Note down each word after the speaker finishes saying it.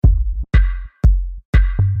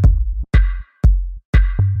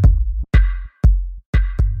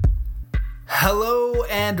Hello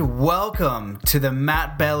and welcome to the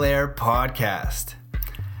Matt Belair podcast.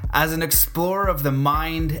 As an explorer of the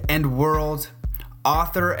mind and world,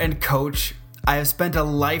 author and coach, I have spent a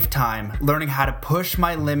lifetime learning how to push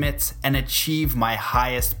my limits and achieve my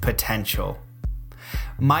highest potential.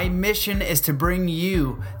 My mission is to bring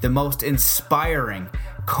you the most inspiring,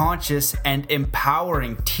 conscious, and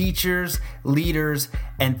empowering teachers, leaders,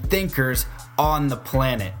 and thinkers on the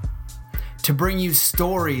planet. To bring you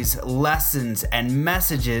stories, lessons, and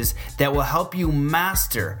messages that will help you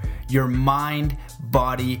master your mind,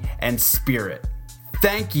 body, and spirit.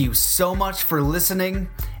 Thank you so much for listening,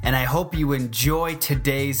 and I hope you enjoy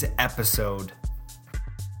today's episode.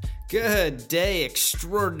 Good day,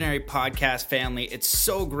 extraordinary podcast family. It's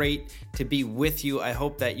so great to be with you. I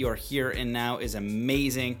hope that your here and now is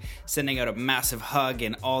amazing. Sending out a massive hug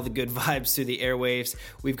and all the good vibes through the airwaves.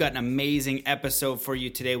 We've got an amazing episode for you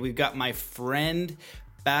today. We've got my friend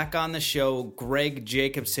back on the show, Greg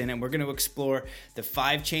Jacobson, and we're going to explore the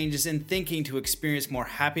 5 changes in thinking to experience more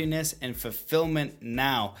happiness and fulfillment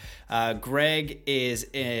now. Greg is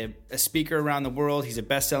a speaker around the world. He's a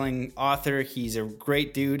best-selling author. He's a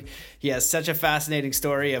great dude. He has such a fascinating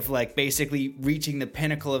story of basically reaching the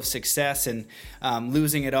pinnacle of success and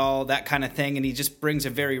losing it all, that kind of thing. And he just brings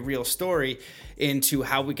a very real story into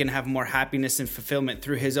how we can have more happiness and fulfillment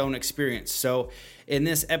through his own experience. So in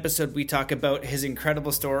this episode, we talk about his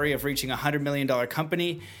incredible story of reaching a $100 million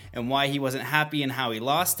company and why he wasn't happy and how he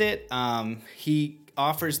lost it. He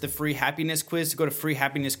offers the free happiness quiz. To go to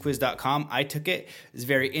freehappinessquiz.com. I took it. It was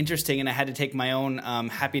very interesting, and I had to take my own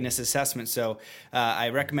happiness assessment. So I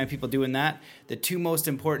recommend people doing that. The 2 most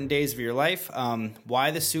important days of your life, why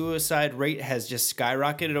the suicide rate has just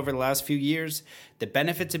skyrocketed over the last few years, the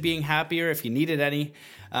benefits of being happier if you needed any,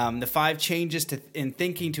 the 5 changes in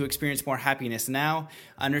thinking to experience more happiness now,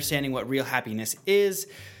 understanding what real happiness is.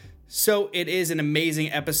 So it is an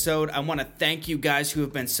amazing episode. I want to thank you guys who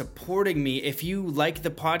have been supporting me. If you like the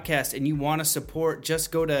podcast and you want to support, just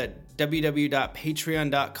go to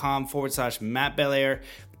www.patreon.com/Matt Belair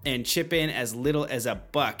and chip in as little as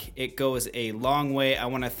 $1. It goes a long way. I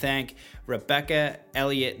want to thank Rebecca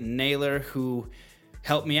Elliott Naylor, who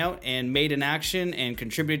helped me out and made an action and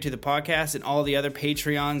contributed to the podcast, and all the other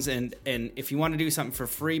Patreons. And if you want to do something for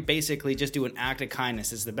free, basically just do an act of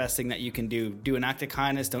kindness is the best thing that you can do. Do an act of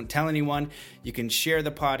kindness. Don't tell anyone. You can share the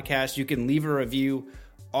podcast. You can leave a review.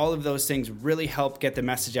 All of those things really help get the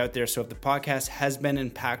message out there. So if the podcast has been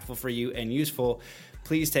impactful for you and useful,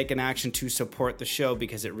 please take an action to support the show,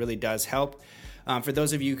 because it really does help. For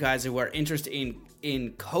those of you guys who are interested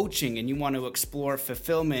in coaching and you want to explore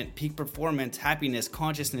fulfillment, peak performance, happiness,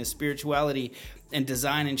 consciousness, spirituality, and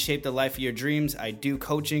design and shape the life of your dreams, I do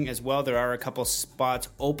coaching as well. There are a couple spots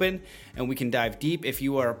open and we can dive deep. If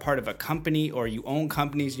you are a part of a company or you own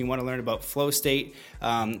companies and you want to learn about flow state,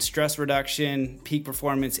 stress reduction, peak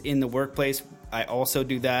performance in the workplace, I also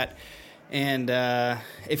do that. And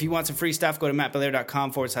if you want some free stuff, go to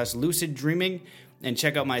mattbelair.com/lucid dreaming. And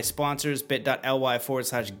check out my sponsors,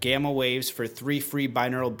 bit.ly/gamma waves for 3 free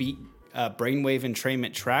binaural beat brainwave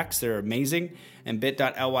entrainment tracks. They're amazing. And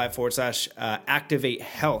bit.ly/activate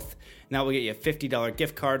health. And that will get you a $50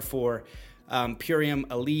 gift card for Purium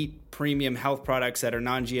Elite premium health products that are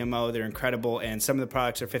non-GMO. They're incredible. And some of the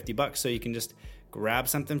products are $50, so you can just grab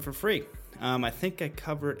something for free. I think I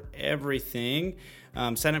covered everything.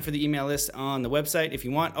 Sign up for the email list on the website if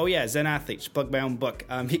you want. Oh yeah, Zen Athlete. Just plug my own book.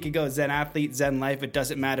 You can go Zen Athlete, Zen Life. It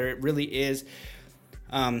doesn't matter. It really is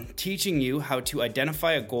teaching you how to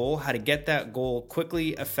identify a goal, how to get that goal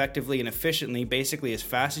quickly, effectively, and efficiently, basically as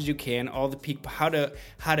fast as you can. All the peak, how to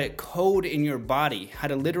code in your body, how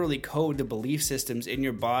to literally code the belief systems in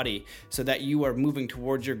your body so that you are moving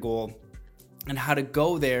towards your goal, and how to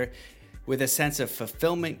go there with a sense of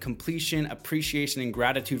fulfillment, completion, appreciation, and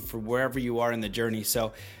gratitude for wherever you are in the journey.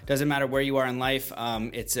 So it doesn't matter where you are in life.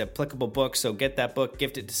 It's an applicable book, so get that book,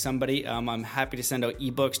 gift it to somebody. I'm happy to send out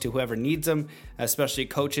ebooks to whoever needs them, especially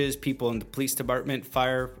coaches, people in the police department,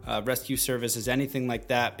 fire, rescue services, anything like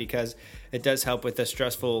that, because it does help with the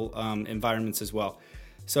stressful environments as well.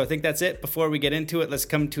 So I think that's it. Before we get into it, let's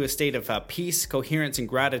come to a state of peace, coherence, and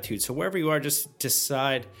gratitude. So wherever you are, just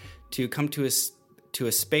decide to come to a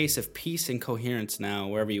space of peace and coherence now,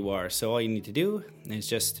 wherever you are. So all you need to do is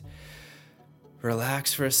just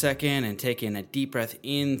relax for a second and take in a deep breath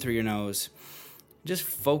in through your nose. Just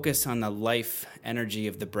focus on the life energy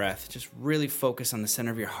of the breath. Just really focus on the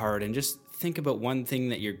center of your heart and just think about one thing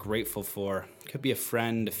that you're grateful for. It could be a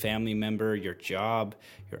friend, a family member, your job,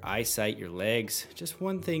 your eyesight, your legs. Just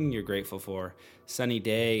one thing you're grateful for. Sunny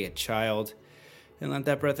day, a child. And let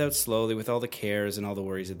that breath out slowly with all the cares and all the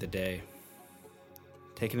worries of the day.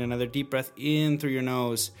 Taking another deep breath in through your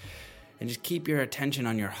nose. And just keep your attention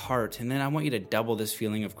on your heart. And then I want you to double this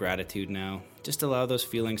feeling of gratitude now. Just allow those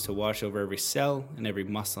feelings to wash over every cell and every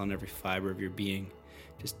muscle and every fiber of your being.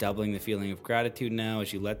 Just doubling the feeling of gratitude now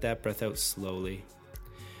as you let that breath out slowly.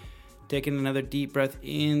 Taking another deep breath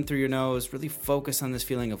in through your nose. Really focus on this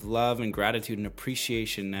feeling of love and gratitude and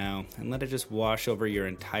appreciation now. And let it just wash over your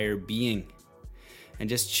entire being. And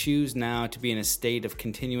just choose now to be in a state of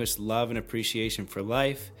continuous love and appreciation for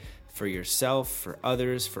life, for yourself, for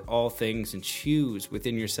others, for all things, and choose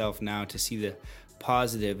within yourself now to see the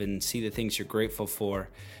positive and see the things you're grateful for,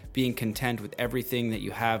 being content with everything that you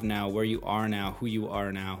have now, where you are now, who you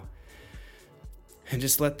are now. And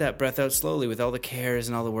just let that breath out slowly with all the cares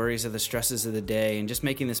and all the worries of the stresses of the day, and just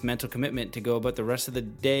making this mental commitment to go about the rest of the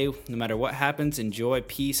day, no matter what happens, in joy,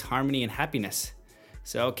 peace, harmony, and happiness.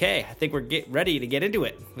 So, okay, I think we're ready to get into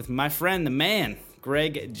it with my friend, the man,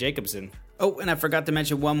 Greg Jacobson. Oh, and I forgot to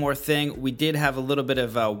mention one more thing. We did have a little bit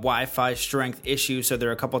of a Wi-Fi strength issue, so there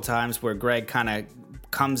are a couple times where Greg kind of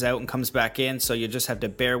comes out and comes back in, so you just have to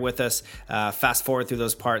bear with us, fast forward through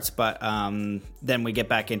those parts, but then we get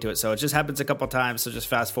back into it. So it just happens a couple times, so just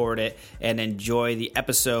fast forward it and enjoy the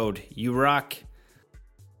episode. You rock.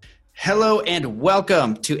 Hello and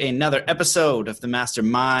welcome to another episode of the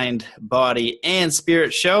Mastermind, Body, and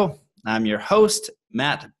Spirit Show. I'm your host,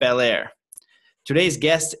 Matt Belair. Today's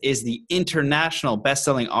guest is the international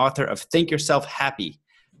best-selling author of Think Yourself Happy,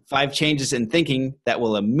 5 Changes in Thinking That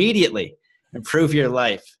Will Immediately Improve Your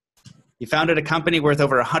Life. He founded a company worth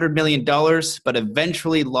over $100 million, but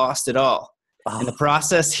eventually lost it all. In the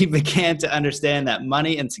process, he began to understand that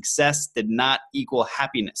money and success did not equal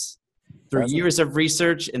happiness. Through years of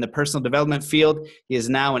research in the personal development field, he is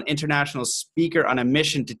now an international speaker on a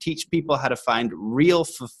mission to teach people how to find real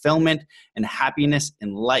fulfillment and happiness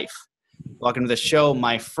in life. Welcome to the show,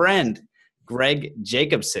 my friend, Greg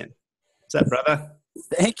Jacobson. What's up, brother?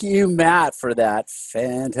 Thank you, Matt, for that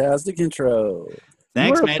fantastic intro.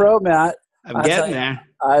 Thanks, You're a pro, Matt. I'm getting there.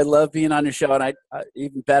 I love being on your show, and I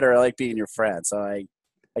even better, I like being your friend. So I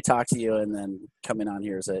talk to you, and then coming on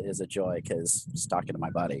here is a joy because just talking to my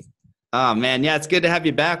buddy. Oh man, yeah, it's good to have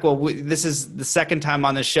you back. Well, this is the second time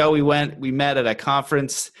on the show. We met at a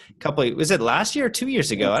conference was it last year or 2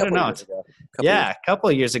 years ago? I don't know. A couple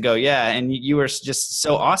of years ago. Yeah. And you were just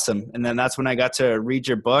so awesome. And then that's when I got to read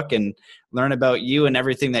your book and learn about you and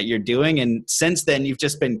everything that you're doing. And since then you've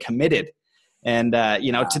just been committed and,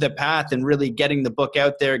 to the path and really getting the book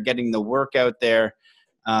out there, getting the work out there,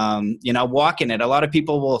 walking it. A lot of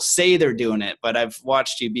people will say they're doing it, but I've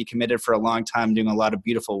watched you be committed for a long time, doing a lot of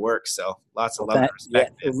beautiful work. So lots of love and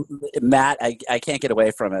respect. Yeah, Matt, I can't get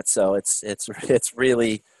away from it. So it's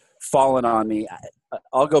really fallen on me.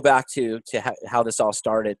 I'll go back to how this all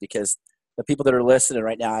started, because the people that are listening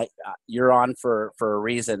right now, you're on for a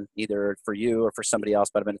reason, either for you or for somebody else.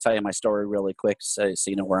 But I'm going to tell you my story really quick so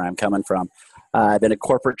you know where I'm coming from. I've been a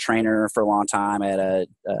corporate trainer for a long time. I had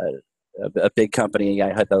a big company.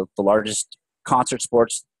 I had the largest concert,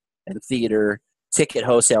 sports, and theater ticket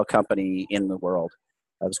wholesale company in the world.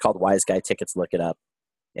 It was called Wise Guy Tickets. Look it up.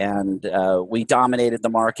 And we dominated the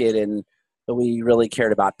market, and we really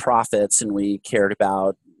cared about profits, and we cared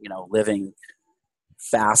about living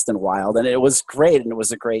fast and wild. And it was great, and it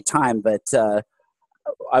was a great time. But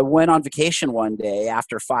I went on vacation one day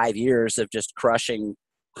after 5 years of just crushing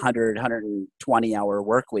 120-hour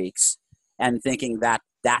work weeks and thinking that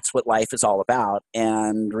that's what life is all about,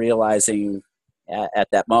 and realizing at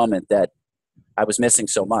that moment that I was missing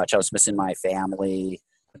so much. I was missing my family.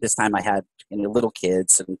 At this time I had little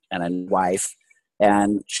kids and a wife,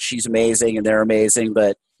 and she's amazing and they're amazing,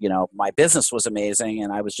 but my business was amazing,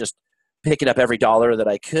 and I was just picking up every dollar that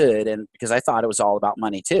I could, and because I thought it was all about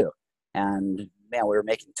money too. And man, we were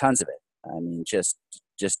making tons of it. I mean, just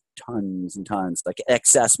tons and tons, like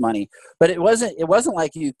excess money. But it wasn't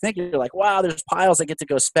like you think. You're like, wow, there's piles. I get to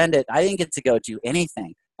go spend it. I didn't get to go do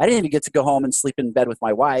anything. I didn't even get to go home and sleep in bed with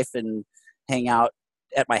my wife and hang out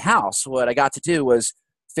at my house. What I got to do was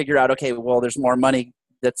figure out, okay, well, there's more money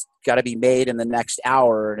that's got to be made in the next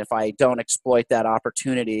hour. And if I don't exploit that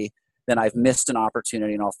opportunity, then I've missed an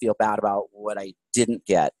opportunity, and I'll feel bad about what I didn't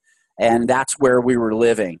get. And that's where we were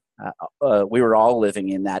living. We were all living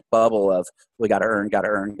in that bubble of we got to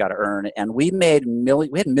earn. And we had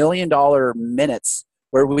 $1 million minutes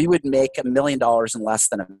where we would make $1 million in less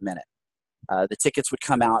than a minute. The tickets would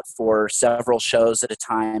come out for several shows at a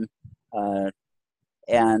time,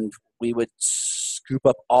 and we would scoop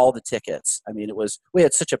up all the tickets. I mean, we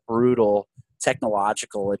had such a brutal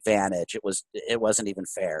technological advantage. It wasn't even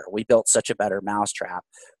fair. We built such a better mousetrap.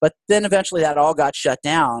 But then eventually that all got shut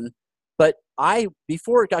down. But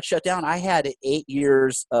before it got shut down, I had 8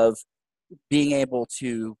 years of being able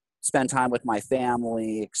to spend time with my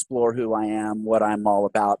family, explore who I am, what I'm all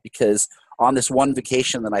about. Because on this one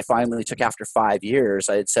vacation that I finally took after 5 years,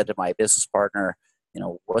 I had said to my business partner,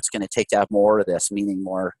 what's going to take to have more of this, meaning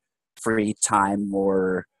more free time,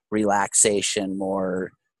 more relaxation,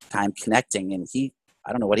 more time connecting. And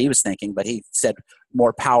I don't know what he was thinking, but he said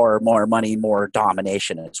more power, more money, more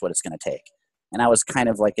domination is what it's going to take. And I was kind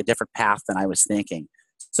of like a different path than I was thinking.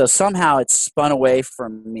 So somehow it spun away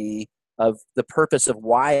from me of the purpose of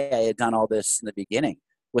why I had done all this in the beginning,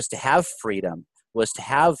 was to have freedom, was to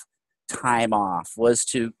have time off, was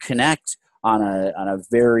to connect on a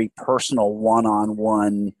very personal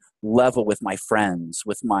one-on-one level with my friends,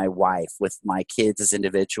 with my wife, with my kids as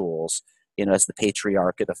individuals, as the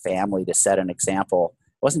patriarch of the family, to set an example.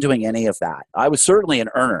 I wasn't doing any of that. I was certainly an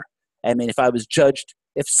earner. I mean,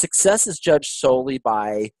 if success is judged solely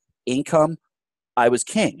by income, I was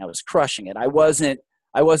king. I was crushing it. I wasn't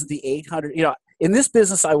the 800, in this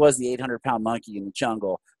business, I was the 800-pound monkey in the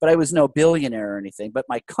jungle, but I was no billionaire or anything. But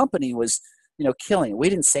my company was, killing it. We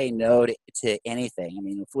didn't say no to anything. I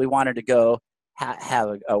mean, if we wanted to go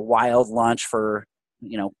have a wild lunch for,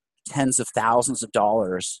 tens of thousands of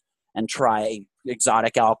dollars and try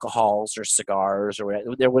exotic alcohols or cigars, or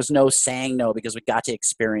whatever, there was no saying no, because we got to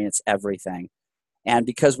experience everything. And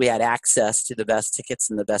because we had access to the best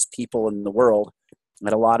tickets and the best people in the world,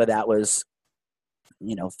 and a lot of that was,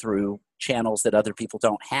 through channels that other people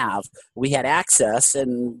don't have, we had access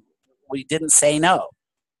and we didn't say no.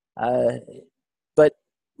 But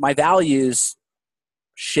my values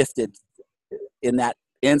shifted in that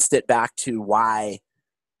instant back to why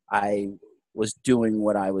I was doing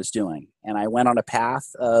what I was doing. And I went on a path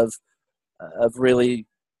of really,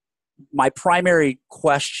 my primary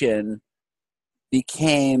question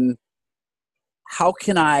became, how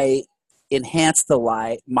can I enhance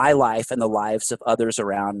my life and the lives of others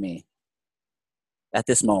around me at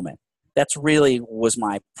this moment? That's really was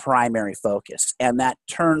my primary focus. And that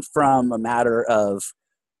turned from a matter of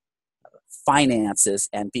finances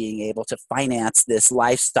and being able to finance this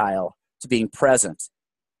lifestyle to being present,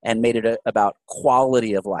 and made it about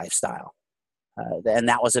quality of lifestyle. And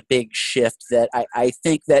that was a big shift that I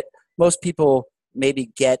think that most people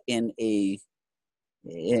maybe get in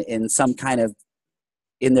some kind of,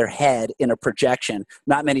 in their head, in a projection.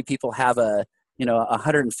 Not many people have a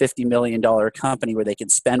 $150 million company where they can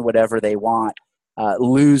spend whatever they want,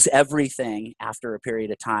 lose everything after a period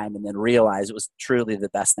of time, and then realize it was truly the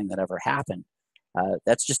best thing that ever happened.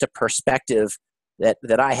 That's just a perspective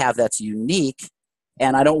that I have that's unique.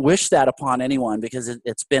 And I don't wish that upon anyone, because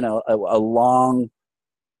it's been a long,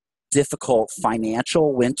 difficult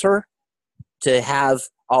financial winter to have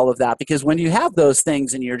all of that. Because when you have those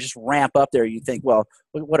things and you're just ramp up there, you think, well,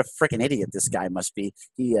 what a freaking idiot this guy must be.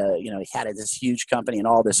 He had this huge company and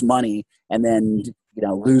all this money, and then,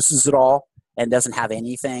 loses it all and doesn't have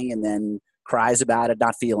anything, and then cries about it.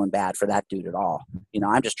 Not feeling bad for that dude at all.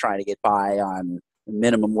 I'm just trying to get by on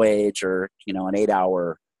minimum wage or, an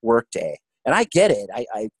 8-hour workday. And I get it.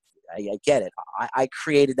 I get it. I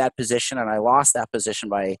created that position, and I lost that position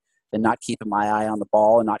by not keeping my eye on the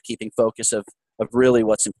ball and not keeping focus of really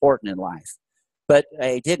what's important in life. But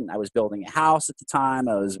I didn't. I was building a house at the time.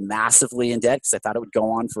 I was massively in debt because I thought it would go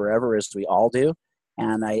on forever, as we all do.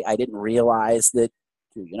 And I didn't realize that,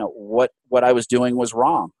 what I was doing was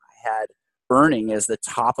wrong. I had earning as the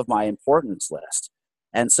top of my importance list.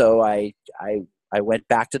 And so I went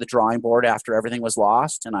back to the drawing board after everything was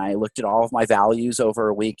lost, and I looked at all of my values over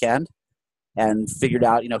a weekend and figured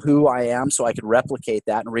out, who I am, so I could replicate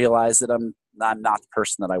that and realize that I'm not the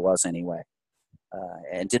person that I was anyway,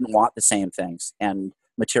 and didn't want the same things, and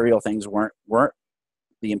material things weren't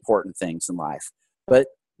the important things in life. But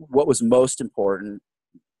what was most important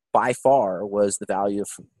by far was the value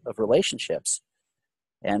of relationships,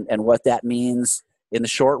 and what that means in the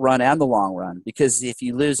short run and the long run. Because if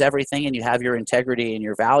you lose everything and you have your integrity and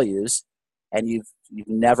your values, and you've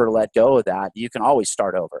never let go of that, you can always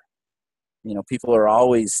start over. People are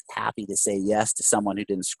always happy to say yes to someone who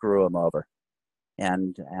didn't screw them over.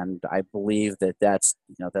 And I believe that's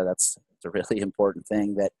a really important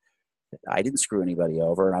thing, that I didn't screw anybody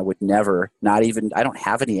over, and I would never, I don't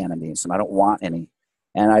have any enemies, and I don't want any.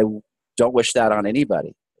 And I don't wish that on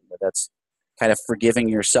anybody. That's kind of forgiving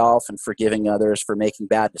yourself and forgiving others for making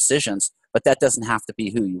bad decisions, but that doesn't have to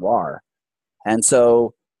be who you are. And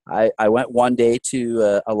so I went one day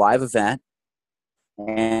to a live event,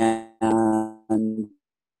 and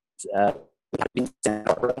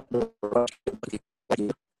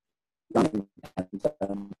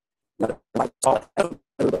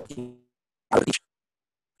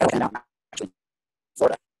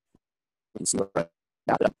Florida. You can see where I'm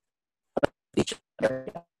at the beach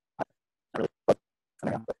area.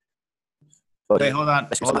 Wait, hold on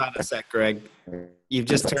a sec, Greg. You've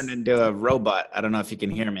just turned into a robot. I don't know if you can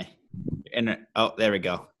hear me. Oh, there we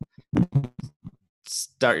go.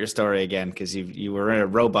 Start your story again, because you were in a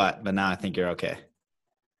robot, but now I think you're okay.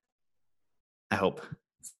 I hope.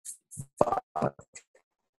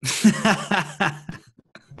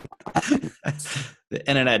 The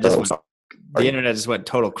internet just went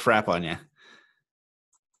total crap on you.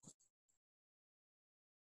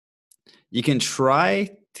 You can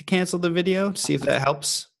try to cancel the video, see if that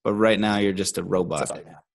helps, but right now you're just a robot.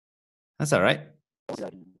 That's all right.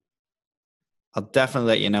 I'll definitely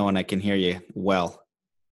let you know when I can hear you well.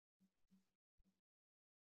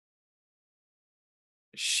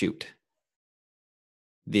 Shoot.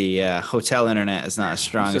 The hotel internet is not as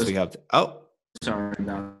strong as we hoped. Oh. Sorry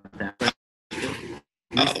about that.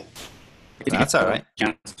 Oh. That's all right.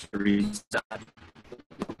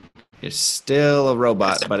 You're still a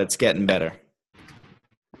robot, but it's getting better.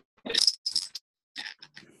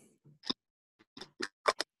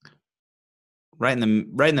 Right in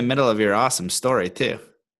the middle of your awesome story too,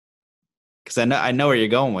 because I know where you're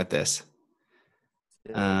going with this.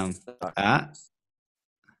 It's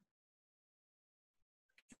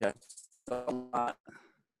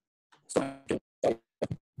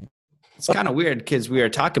kind of weird because we were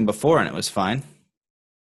talking before and it was fine.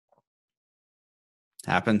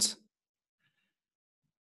 Happens.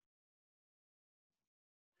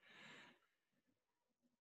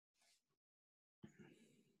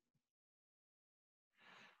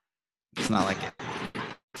 It's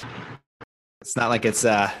not like it's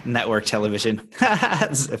network television.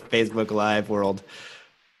 It's a Facebook Live world.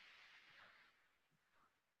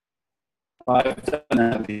 I've done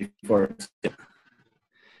that before.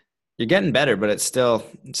 You're getting better, but it's still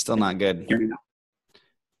not good.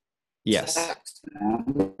 Yes.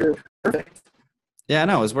 Perfect. Yeah, I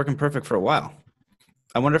know. It was working perfect for a while.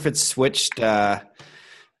 I wonder if it's switched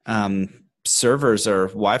servers or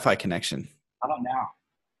Wi-Fi connection. How about now?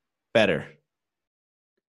 Better.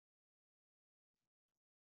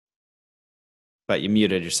 But you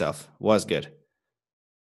muted yourself. Was good.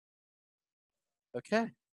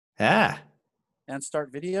 Okay. Ah. And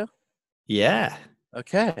start video? Yeah.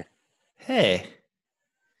 Okay. Hey.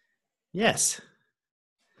 Yes.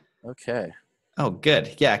 Okay. Oh,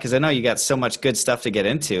 good. Yeah, because I know you got so much good stuff to get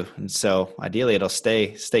into, and so ideally it'll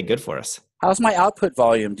stay good for us. How's my output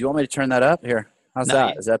volume? Do you want me to turn that up? Here. How's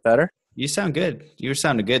that? Is that better? You sound good. You were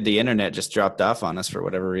sounding good. The internet just dropped off on us for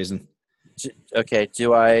whatever reason. Okay.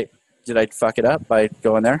 Did I fuck it up by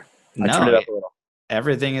going there? No. I turned it up a little.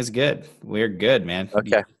 Everything is good. We're good, man.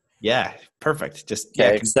 Okay. Yeah. Perfect. Just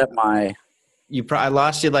okay. Except my. I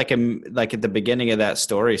lost you like at the beginning of that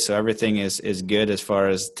story, so everything is good as far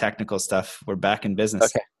as technical stuff. We're back in business.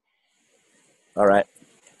 Okay. All right.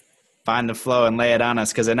 Find the flow and lay it on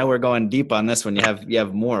us, because I know we're going deep on this one. You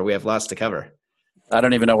have more. We have lots to cover. I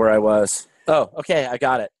don't even know where I was. Oh, okay. I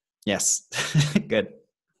got it. Yes. Good.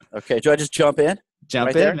 Okay. Do I just jump in? Jump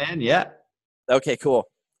right in, there? Man. Yeah. Okay, cool.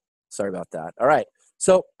 Sorry about that. All right.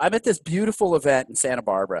 So I'm at this beautiful event in Santa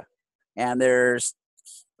Barbara, and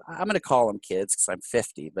I'm going to call them kids because I'm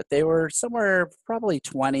 50, but they were somewhere probably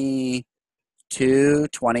 22,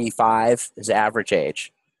 25 is average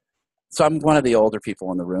age. So I'm one of the older people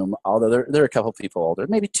in the room, although there are a couple people older,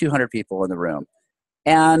 maybe 200 people in the room.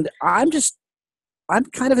 And I'm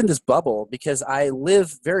kind of in this bubble because I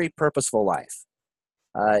live very purposeful life.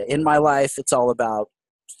 In my life, it's all about,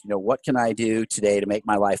 what can I do today to make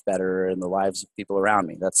my life better and the lives of people around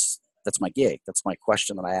me? That's my gig. That's my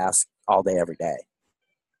question that I ask all day, every day.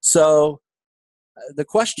 So the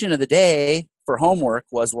question of the day for homework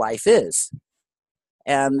was life is.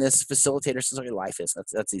 And this facilitator says, okay, life is.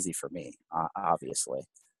 That's easy for me, obviously.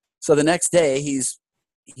 So the next day, he's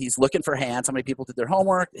looking for hands. How many people did their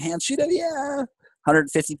homework? Hands shoot up, yeah.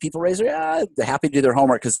 150 people raise their, yeah. They're happy to do their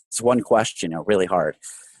homework because it's one question, really hard.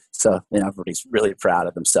 So, everybody's really proud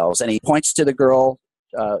of themselves. And he points to the girl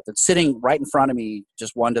that's sitting right in front of me,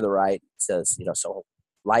 just one to the right, says, so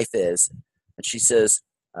life is. And she says,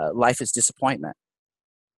 life is disappointment.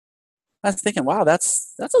 I was thinking, wow,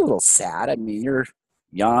 that's a little sad. I mean, you're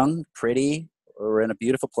young, pretty, we're in a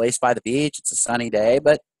beautiful place by the beach. It's a sunny day,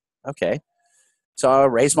 but okay. So I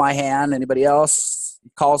raise my hand. Anybody else?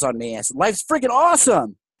 He calls on me. I said, life's freaking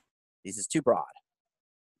awesome. He says, too broad.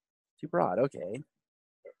 Too broad. Okay.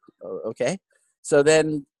 Okay. So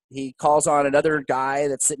then he calls on another guy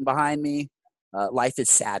that's sitting behind me. Life is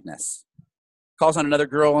sadness. Calls on another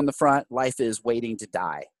girl in the front. Life is waiting to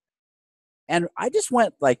die. And I just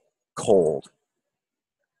went like cold.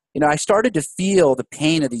 I started to feel the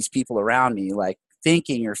pain of these people around me, like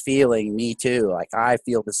thinking or feeling me too, like I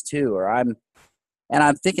feel this too, and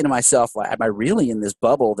I'm thinking to myself, like, am I really in this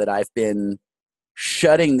bubble that I've been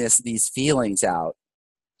shutting these feelings out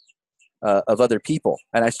of other people?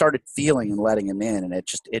 And I started feeling and letting them in, and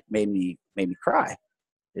it made me cry.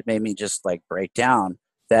 It made me just like break down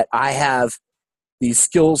that I have these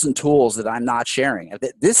skills and tools that I'm not sharing.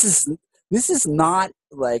 This is not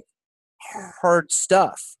like hard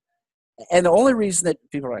stuff. And the only reason that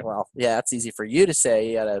people are like, well, yeah, it's easy for you to say.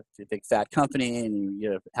 You got a big fat company and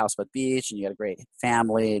you have a house by the beach and you got a great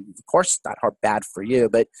family. Of course, it's not bad for you,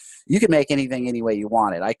 but you can make anything any way you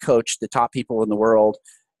want it. I coach the top people in the world,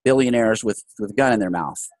 billionaires with a gun in their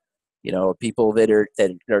mouth. People that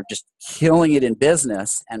are just killing it in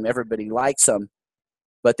business, and everybody likes them,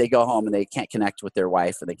 but they go home and they can't connect with their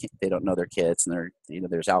wife, and they don't know their kids, and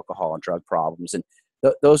there's alcohol and drug problems, and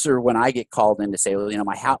those are when I get called in to say, well,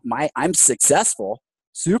 I'm successful,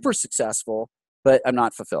 super successful, but I'm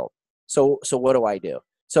not fulfilled. So what do I do?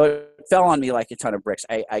 So it fell on me like a ton of bricks.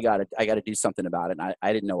 I got to do something about it. And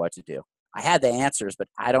I didn't know what to do. I had the answers, but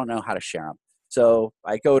I don't know how to share them. So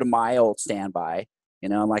I go to my old standby.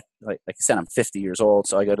 Like I said, I'm 50 years old,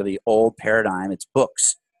 so I go to the old paradigm. It's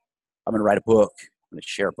books. I'm going to write a book. I'm going to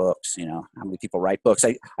share books. How many people write books?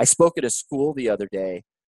 I spoke at a school the other day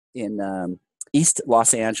in East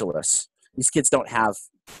Los Angeles. These kids don't have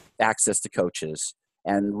access to coaches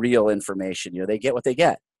and real information. They get what they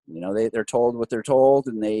get. They're told what they're told,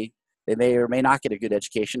 and they may or may not get a good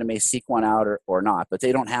education and may seek one out or not, but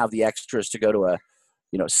they don't have the extras to go to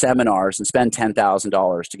seminars and spend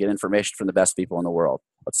 $10,000 to get information from the best people in the world.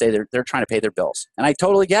 Let's say they're trying to pay their bills. And I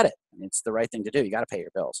totally get it. It's the right thing to do. You got to pay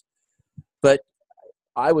your bills. But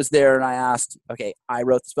I was there and I asked, okay, I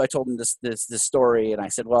wrote this, but I told them this story, and I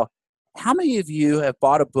said, well, how many of you have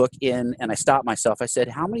bought a book and I stopped myself. I said,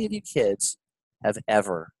 how many of you kids have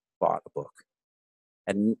ever bought a book?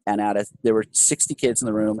 And there were 60 kids in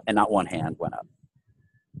the room, and not one hand went up.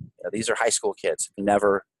 These are high school kids.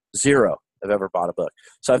 Zero have ever bought a book.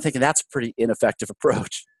 So I'm thinking that's a pretty ineffective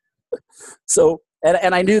approach. So,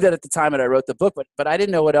 and I knew that at the time that I wrote the book, but I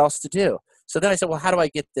didn't know what else to do. So then I said, well, how do I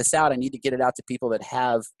get this out? I need to get it out to people that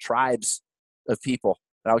have tribes of people,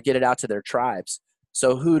 and I'll get it out to their tribes.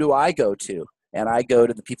 So who do I go to? And I go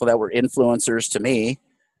to the people that were influencers to me,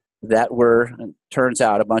 that were, turns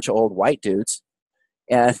out, a bunch of old white dudes,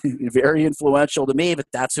 and very influential to me, but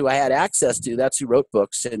that's who I had access to. That's who wrote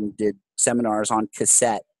books and did seminars on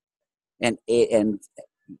cassette. And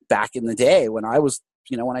back in the day when I was,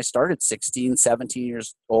 when I started 16, 17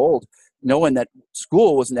 years old, knowing that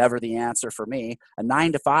school was never the answer for me, a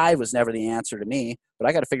 9-to-5 was never the answer to me, but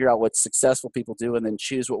I got to figure out what successful people do and then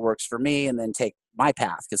choose what works for me and then take my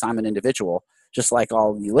path, because I'm an individual, just like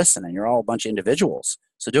all of you listening. You're all a bunch of individuals.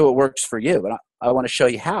 So do what works for you, but I want to show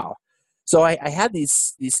you how. So I had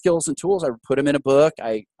these skills and tools. I put them in a book.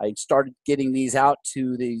 I started getting these out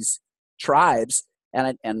to these tribes,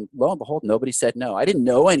 and lo and behold, nobody said no. I didn't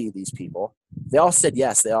know any of these people. They all said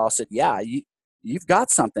yes. They all said, yeah, you've got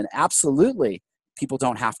something. Absolutely. People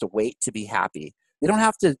don't have to wait to be happy. They don't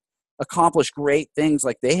have to accomplish great things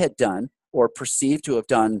like they had done or perceived to have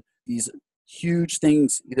done these huge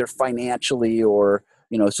things, either financially or,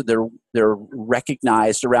 so they're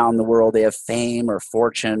recognized around the world. They have fame or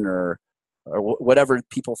fortune or whatever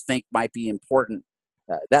people think might be important.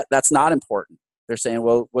 That's not important. They're saying,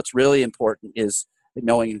 well, what's really important is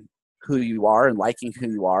knowing who you are and liking who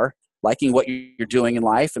you are, liking what you're doing in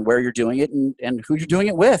life and where you're doing it and who you're doing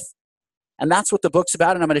it with. And that's what the book's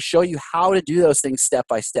about. And I'm going to show you how to do those things step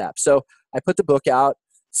by step. So I put the book out,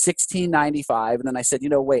 $16.95. And then I said,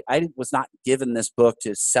 wait, I was not given this book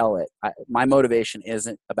to sell it. My motivation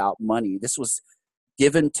isn't about money. This was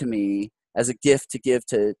given to me as a gift to give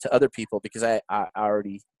to other people because I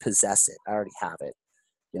already possess it. I already have it.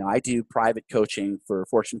 I do private coaching for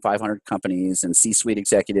Fortune 500 companies and C-suite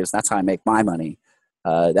executives. That's how I make my money.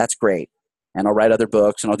 That's great. And I'll write other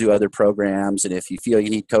books and I'll do other programs. And if you feel you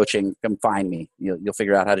need coaching, come find me. You'll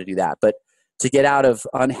figure out how to do that. But to get out of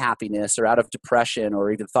unhappiness or out of depression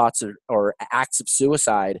or even thoughts or acts of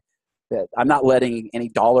suicide, I'm not letting any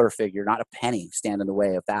dollar figure, not a penny, stand in the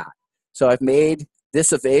way of that. So I've made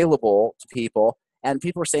this available to people. And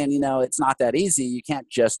people are saying, it's not that easy. You can't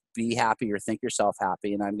just be happy or think yourself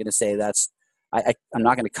happy. And I'm going to say I'm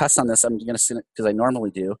not going to cuss on this. I'm going to say it because I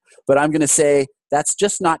normally do. But I'm going to say that's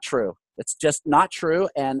just not true. It's just not true.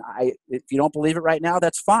 And if you don't believe it right now,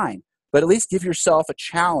 that's fine. But at least give yourself a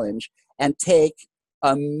challenge and take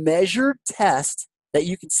a measured test that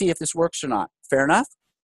you can see if this works or not. Fair enough?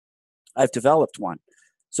 I've developed one.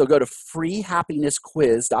 So go to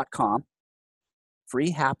freehappinessquiz.com.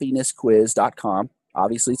 freehappinessquiz.com.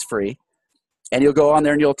 Obviously, it's free. And you'll go on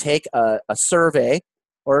there and you'll take a survey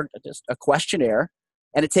or just a questionnaire,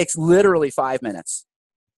 and it takes literally 5 minutes.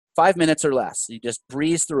 5 minutes or less. You just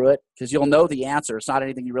breeze through it because you'll know the answer. It's not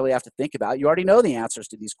anything you really have to think about. You already know the answers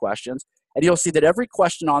to these questions, and you'll see that every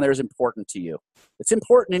question on there is important to you. It's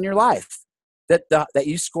important in your life that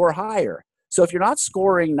you score higher. So if you're not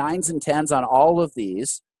scoring 9s and 10s on all of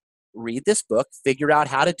these, read this book, figure out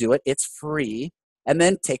how to do it. It's free, and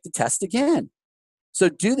then take the test again. So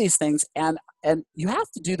do these things, and you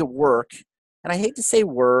have to do the work. And I hate to say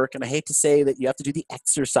work, and I hate to say that you have to do the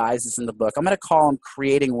exercises in the book. I'm going to call them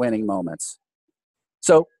creating winning moments.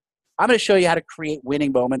 So I'm going to show you how to create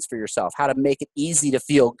winning moments for yourself, how to make it easy to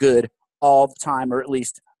feel good all the time, or at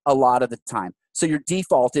least a lot of the time. So your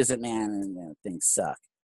default isn't, man, things suck.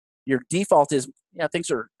 Your default is,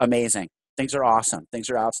 things are amazing. Things are awesome. Things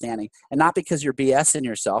are outstanding. And not because you're BSing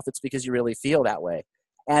yourself. It's because you really feel that way.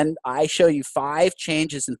 And I show you 5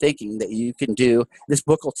 changes in thinking that you can do. This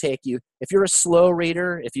book will take you, if you're a slow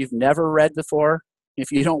reader, if you've never read before,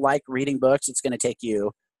 if you don't like reading books, it's going to take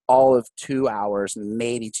you all of 2 hours,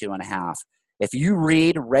 maybe 2.5. If you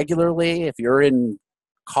read regularly, if you're in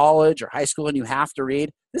college or high school and you have to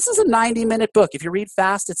read, this is a 90-minute book. If you read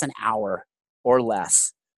fast, it's an hour or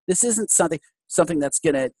less. This isn't something that's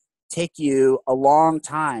going to take you a long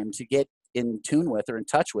time to get in tune with or in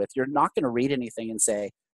touch with. You're not going to read anything and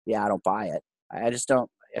say, yeah, I don't buy it. I just don't.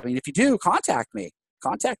 I mean, if you do, contact me.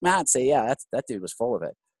 Contact Matt and say, yeah, that dude was full of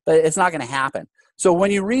it. But it's not going to happen. So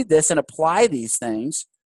when you read this and apply these things,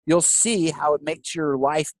 you'll see how it makes your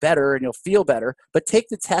life better and you'll feel better. But take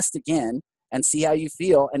the test again and see how you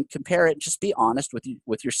feel and compare it. Just be honest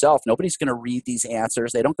with yourself. Nobody's going to read these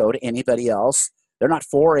answers. They don't go to anybody else. They're not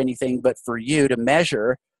for anything but for you to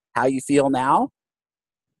measure how you feel now.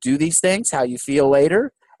 Do these things, how you feel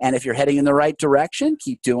later. And if you're heading in the right direction,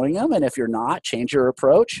 keep doing them. And if you're not, change your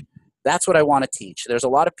approach. That's what I want to teach. There's a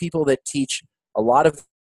lot of people that teach a lot of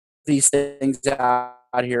these things out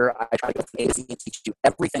here. I try to go from A to Z and teach you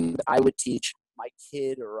everything that I would teach my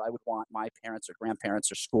kid, or I would want my parents or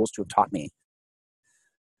grandparents or schools to have taught me.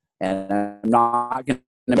 And I'm not going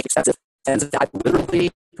to make expensive. And I literally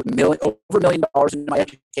put over $1 million into my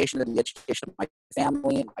education and the education of my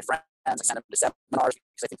family and my friends. I send them to seminars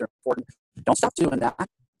because I think they're important. Don't stop doing that.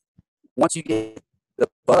 Once you get the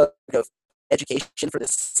bug of education for the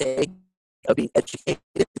sake of being educated,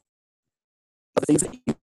 of the things that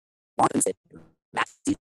you want and say, Matt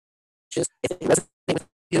teaches, if it resonates with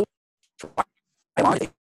you, try on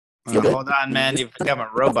it. Hold on, man. You've become a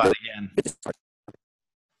robot again.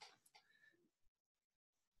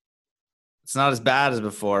 It's not as bad as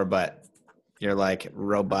before, but you're like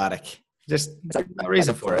robotic. Just no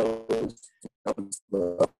reason for it.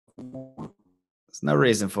 There's no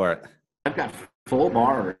reason for it. I've got full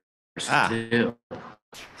bars too. You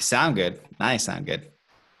sound good. Nice, sound good.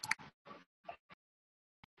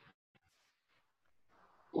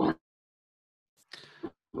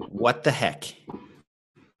 What the heck?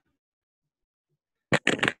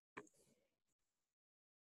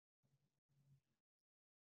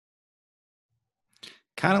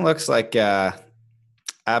 Kind of looks like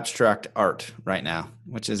abstract art right now,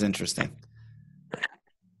 which is interesting.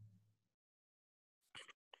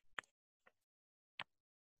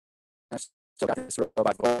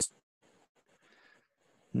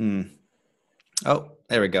 Oh,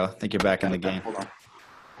 there we go. I think you're back in the game. Hold on.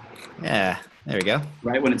 Yeah, there we go.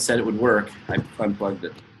 Right when it said it would work, I unplugged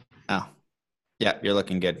it. Oh, yeah, you're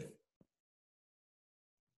looking good.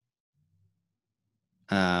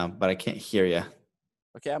 But I can't hear you.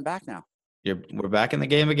 Okay, I'm back now. We're back in the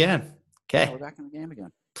game again. Okay. Yeah, we're back in the game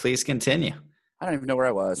again. Please continue. I don't even know where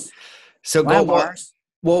I was. So let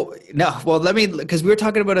me, because we were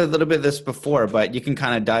talking about a little bit of this before, but you can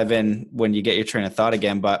kind of dive in when you get your train of thought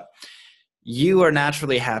again. But you are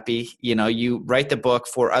naturally happy. You know, you write the book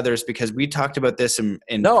for others because we talked about this in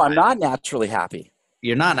No, I'm not naturally happy.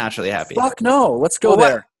 You're not naturally happy. Fuck no. Let's go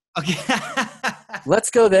there. Okay.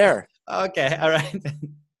 Let's go there. Okay. All right.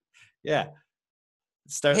 Yeah.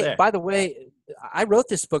 Start there. By the way, I wrote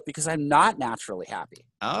this book because I'm not naturally happy.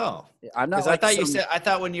 Oh, I'm not. Because I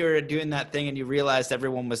thought when you were doing that thing and you realized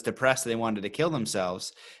everyone was depressed and they wanted to kill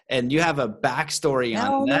themselves, and you have a backstory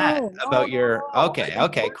on that about your.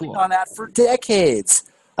 Okay, cool. On that for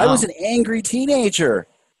decades, I was an angry teenager.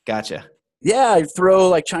 Gotcha. Yeah, I'd throw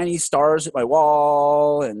like Chinese stars at my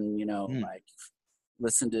wall, and like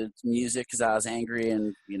listen to music because I was angry,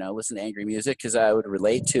 and listen to angry music because I would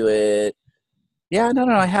relate to it. Yeah, no.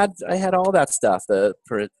 I had all that stuff. The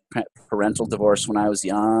parental divorce when I was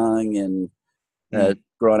young, and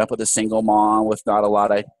growing up with a single mom with not a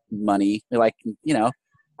lot of money. Like,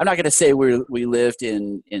 I'm not going to say we lived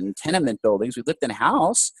in tenement buildings. We lived in a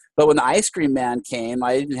house, but when the ice cream man came,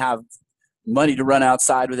 I didn't have money to run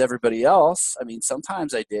outside with everybody else. I mean,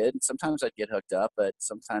 sometimes I did. Sometimes I'd get hooked up, but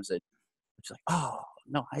sometimes I'd be like, oh,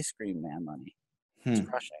 no ice cream man money. It's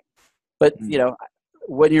crushing. But,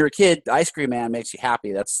 when you're a kid, the ice cream man makes you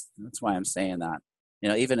happy. That's why I'm saying that.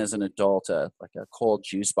 Even as an adult, like a cold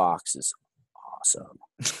juice box is awesome.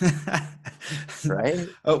 Right?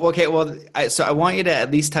 Oh, okay. Well, so I want you to at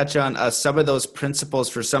least touch on some of those principles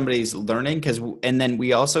for somebody's learning, and then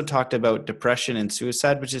we also talked about depression and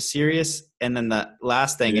suicide, which is serious. And then the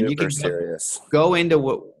last thing, and you can go into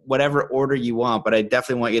whatever order you want, but I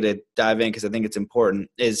definitely want you to dive in because I think it's important,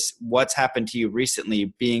 is what's happened to you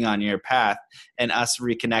recently being on your path and us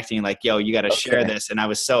reconnecting, like, yo, you got to share this. And I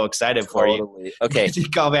was so excited for you. Okay. You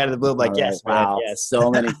called me out of the blue, like, yes, wow. man, yes. So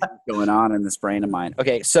many things going on in this brain of mine.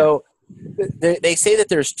 Okay. So they say that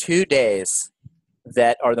there's 2 days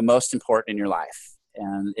that are the most important in your life.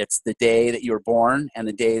 And it's the day that you were born and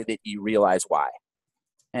the day that you realize why.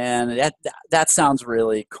 And that sounds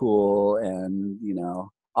really cool and,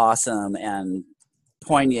 awesome and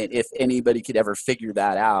poignant if anybody could ever figure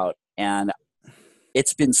that out. And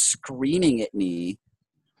it's been screaming at me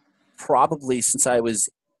probably since I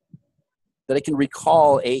can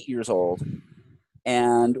recall 8 years old.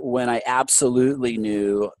 And when I absolutely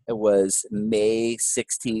knew it was May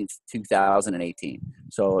 16th, 2018.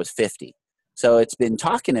 So I was 50. So it's been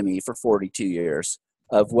talking to me for 42 years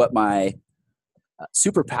of what my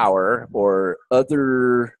superpower or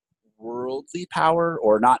other worldly power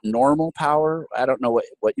or not normal power. I don't know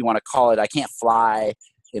what you want to call it. I can't fly.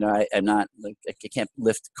 I'm not like, I can't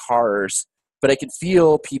lift cars, but I can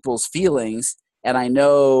feel people's feelings. And I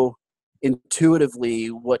know intuitively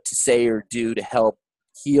what to say or do to help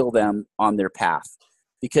heal them on their path,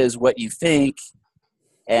 because what you think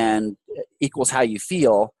and equals how you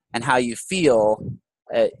feel, and how you feel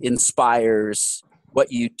inspires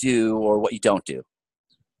what you do or what you don't do.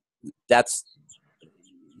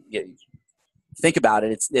 Think about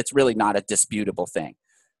it. It's really not a disputable thing.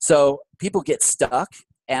 So people get stuck,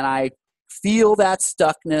 and I feel that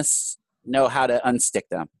stuckness, know how to unstick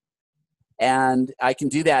them. And I can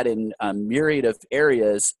do that in a myriad of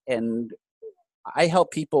areas. And I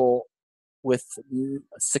help people with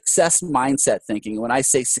success mindset thinking. When I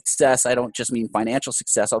say success, I don't just mean financial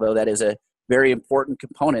success, although that is a very important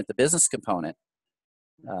component, the business component.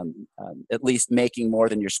 At least making more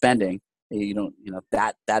than you're spending.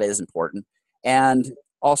 That is important. And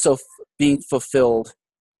also being fulfilled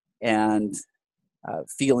and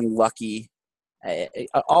feeling lucky.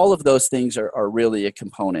 All of those things are really a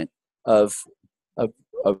component of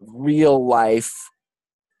real life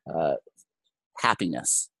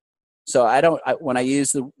happiness. So when I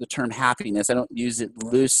use the term happiness, I don't use it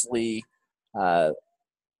loosely,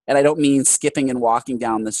 and I don't mean skipping and walking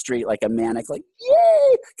down the street like a manic, like,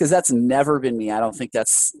 yay, because that's never been me. I don't think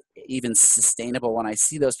that's even sustainable. When I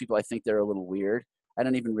see those people, I think they're a little weird. I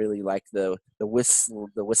don't even really like the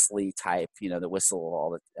whistly type, the whistle, all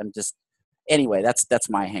that. I'm just, anyway, that's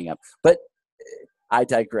my hang up. But I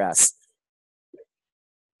digress.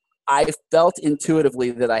 I felt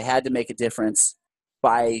intuitively that I had to make a difference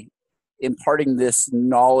by imparting this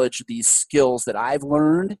knowledge, these skills that I've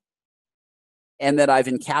learned and that I've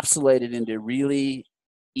encapsulated into really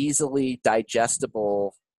easily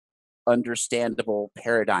digestible, understandable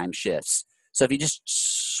paradigm shifts. So if you just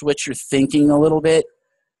switch your thinking a little bit,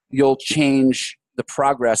 you'll change the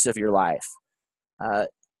progress of your life.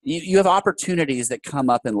 You have opportunities that come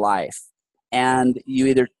up in life, and you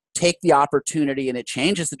either take the opportunity and it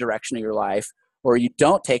changes the direction of your life, or you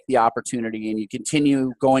don't take the opportunity and you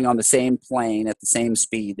continue going on the same plane at the same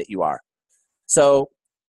speed that you are. So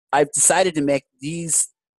I've decided to make these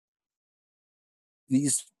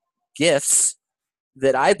gifts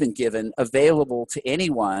that I've been given available to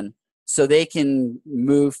anyone so they can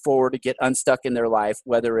move forward to get unstuck in their life,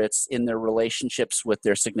 whether it's in their relationships with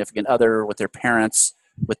their significant other, with their parents,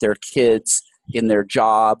 with their kids, in their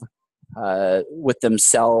job, with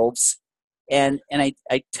themselves. And I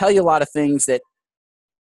tell you a lot of things that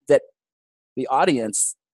the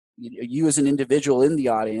audience, you as an individual in the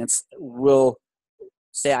audience, will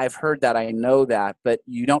say, I've heard that, I know that, but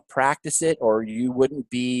you don't practice it, or you wouldn't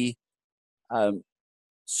be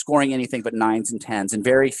scoring anything but 9s and 10s, and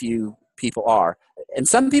very few people are. And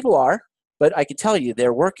some people are, but I can tell you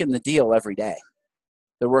they're working the deal every day.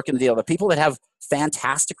 They're working the deal. The people that have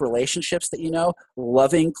fantastic relationships that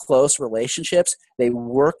loving, close relationships, they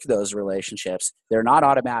work those relationships. They're not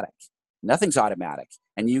automatic. Nothing's automatic.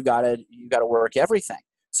 And you gotta work everything.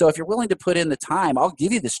 So if you're willing to put in the time, I'll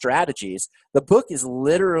give you the strategies. The book is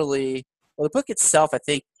literally, well, the book itself, I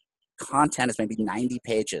think content is maybe 90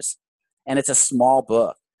 pages, and it's a small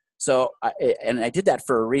book. So, I did that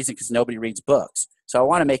for a reason, because nobody reads books. So I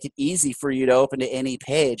want to make it easy for you to open to any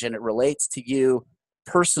page, and it relates to you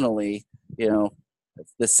personally,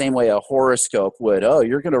 the same way a horoscope would. Oh,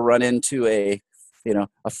 you're going to run into a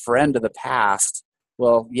friend of the past.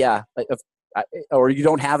 Well, yeah, or you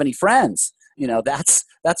don't have any friends.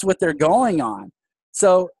 That's what they're going on.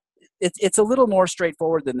 So it's a little more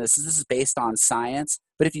straightforward than this. This is based on science.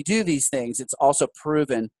 But if you do these things, it's also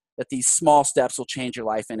proven that these small steps will change your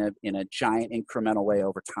life in a giant incremental way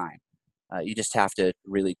over time. You just have to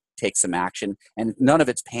really take some action, and none of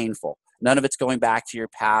it's painful. None of it's going back to your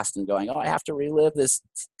past and going, oh, I have to relive this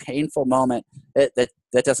painful moment. That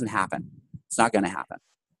doesn't happen. It's not going to happen.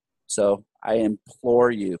 So I implore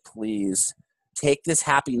you, please take this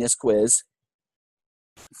happiness quiz,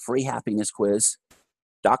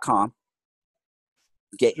 freehappinessquiz.com.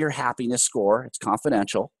 Get your happiness score. It's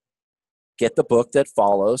confidential. Get the book that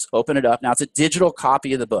follows. Open it up. Now, it's a digital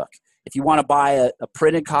copy of the book. If you want to buy a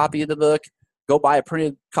printed copy of the book, go buy a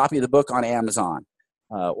printed copy of the book on Amazon.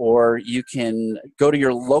 Or you can go to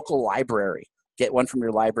your local library. Get one from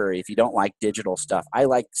your library if you don't like digital stuff. I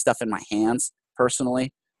like stuff in my hands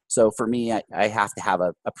personally. So for me, I have to have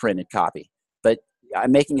a printed copy. But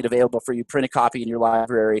I'm making it available for you. Printed copy in your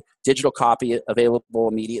library, digital copy available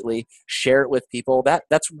immediately. Share it with people.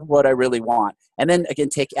 That's what I really want. And then again,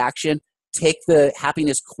 take action. Take the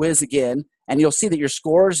happiness quiz again, and you'll see that your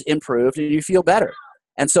scores improved and you feel better.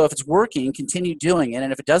 And so if it's working, continue doing it.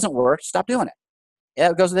 And if it doesn't work, stop doing it.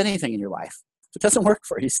 Yeah, it goes with anything in your life. If it doesn't work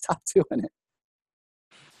for you, stop doing it.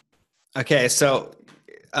 Okay, so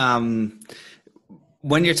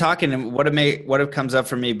when you're talking, what comes up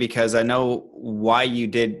for me, because I know why you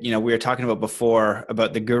did, we were talking about before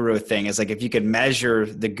about the guru thing, is like, if you could measure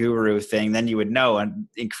the guru thing, then you would know and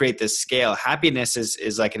create this scale. Happiness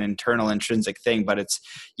is like an internal intrinsic thing, but it's,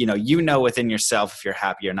 within yourself if you're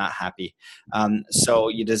happy or not happy. So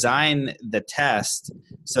you design the test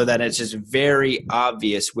so that it's just very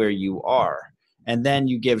obvious where you are. And then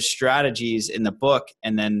you give strategies in the book,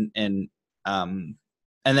 and then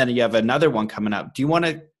you have another one coming up. Do you want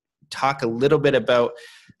to talk a little bit about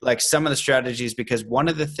like some of the strategies? Because one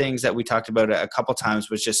of the things that we talked about a couple times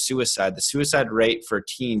was just suicide. The suicide rate for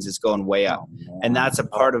teens is going way up. And that's a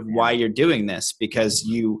part of why you're doing this, because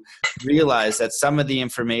you realize that some of the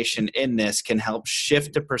information in this can help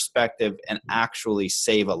shift the perspective and actually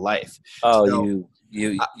save a life. Oh, so,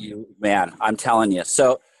 you man, I'm telling you.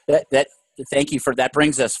 So thank you for that.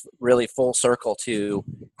 Brings us really full circle to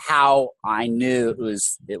how I knew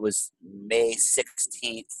it was May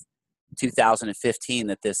 16th, 2015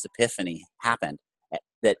 that this epiphany happened,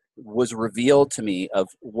 that was revealed to me of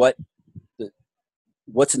what's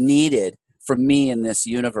needed from me in this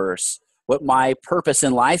universe, what my purpose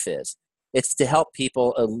in life is. It's to help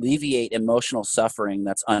people alleviate emotional suffering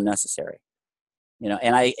that's unnecessary.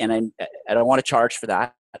 And I don't want to charge for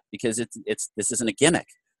that, because this isn't a gimmick.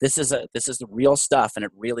 This is the real stuff, and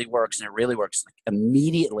it really works, and it really works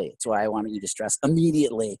immediately. That's why I wanted you to stress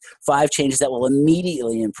immediately. 5 changes that will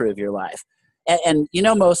immediately improve your life. And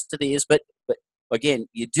most of these, but again,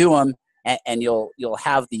 you do them, and you'll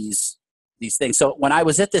have these things. So when I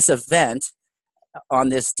was at this event on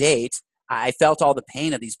this date, I felt all the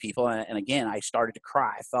pain of these people, and again, I started to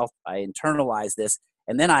cry. I internalized this,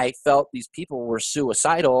 and then I felt these people were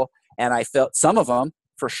suicidal, and I felt some of them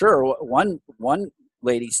for sure. One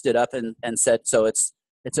lady stood up and said, so it's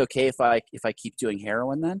okay if I keep doing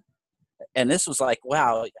heroin then? And this was like,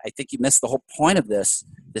 wow, I think you missed the whole point of this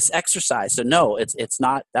exercise. So no, it's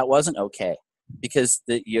not, that wasn't okay, because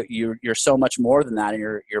you're so much more than that, and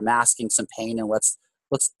you're masking some pain. And let's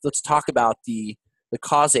talk about the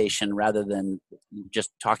causation rather than just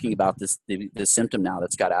talking about the symptom now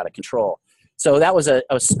that's got out of control. So that was a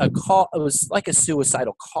call. It was like a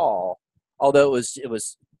suicidal call, although it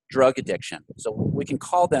was drug addiction. So we can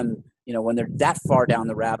call them, when they're that far down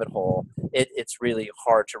the rabbit hole, it's really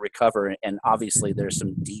hard to recover. And obviously there's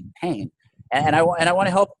some deep pain, and I want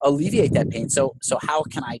to help alleviate that pain. So how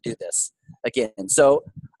can I do this again? So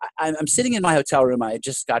I'm sitting in my hotel room. I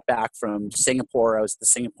just got back from Singapore. I was at the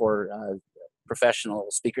Singapore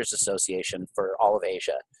Professional Speakers Association for all of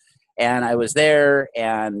Asia. And I was there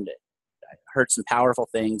and I heard some powerful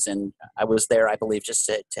things. And I was there, I believe, just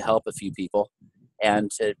to help a few people,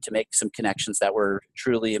 and to make some connections that were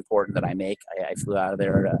truly important that I make. I flew out of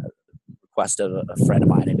there at a request of a friend of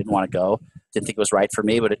mine. I didn't want to go. Didn't think it was right for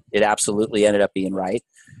me, but it absolutely ended up being right.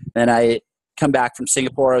 And I come back from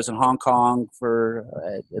Singapore. I was in Hong Kong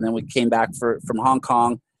and then we came back from Hong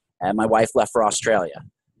Kong, and my wife left for Australia.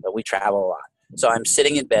 But we travel a lot. So I'm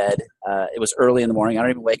sitting in bed. It was early in the morning. I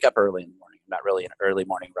don't even wake up early in the morning. I'm not really an early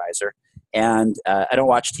morning riser. And I don't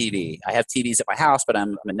watch TV. I have TVs at my house, but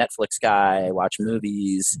I'm a Netflix guy. I watch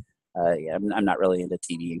movies. I'm not really into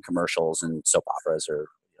TV and commercials and soap operas or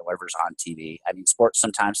whatever's on TV. I mean, sports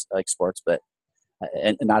sometimes. I like sports, but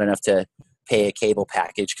and not enough to pay a cable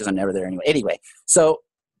package because I'm never there anyway. Anyway, so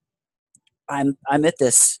I'm at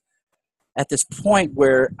this point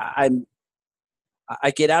where I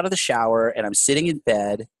get out of the shower and I'm sitting in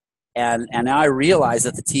bed, and now I realize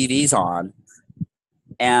that the TV's on,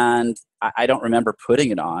 and I don't remember putting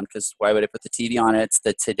it on because why would I put the TV on? It's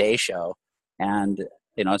the Today Show, and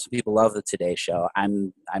some people love the Today Show.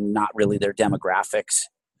 I'm not really their demographics.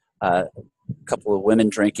 A couple of women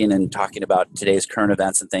drinking and talking about today's current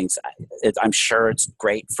events and things. I'm sure it's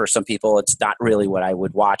great for some people. It's not really what I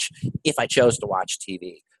would watch if I chose to watch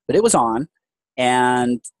TV. But it was on,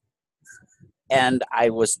 and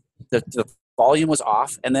I was the volume was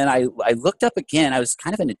off. And then I looked up again. I was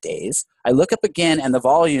kind of in a daze. I look up again, and the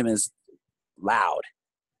volume is loud,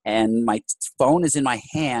 and my phone is in my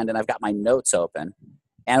hand, and I've got my notes open.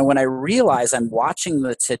 And when I realize I'm watching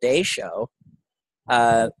the Today Show,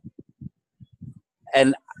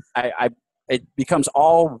 and it becomes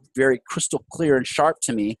all very crystal clear and sharp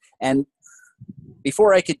to me. And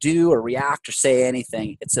before I could do or react or say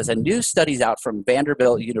anything, it says a new study's out from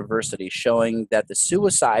Vanderbilt University showing that the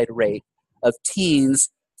suicide rate of teens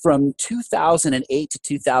from 2008 to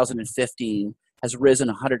 2015 has risen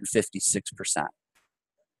 156%.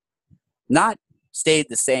 Not stayed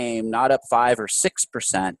the same, not up 5 or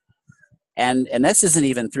 6%. And this isn't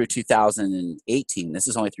even through 2018. This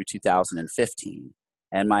is only through 2015.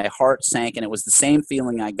 And my heart sank, and it was the same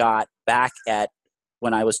feeling I got back at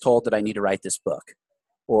when I was told that I need to write this book,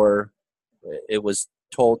 or it was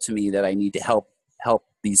told to me that I need to help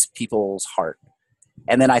these people's heart.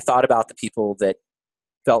 And then I thought about the people that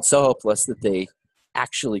felt so hopeless that they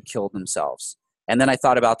actually killed themselves. And then I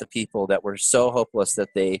thought about the people that were so hopeless that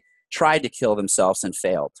they tried to kill themselves and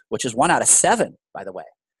failed, which is 1 out of 7, by the way.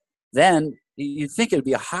 Then you'd think it would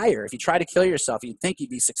be higher. If you try to kill yourself, you'd think you'd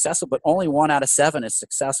be successful, but only 1 out of 7 is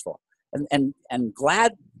successful. And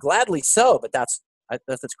gladly so, but that's a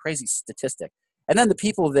crazy statistic. And then the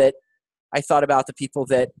people that I thought about, the people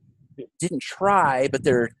that didn't try, but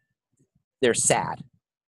they're sad.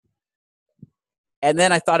 And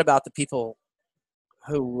then I thought about the people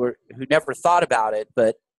who never thought about it,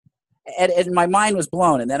 but and my mind was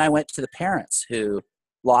blown. And then I went to the parents who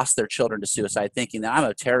lost their children to suicide, thinking that I'm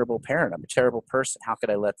a terrible parent. I'm a terrible person. How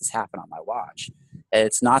could I let this happen on my watch? And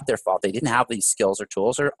it's not their fault. They didn't have these skills or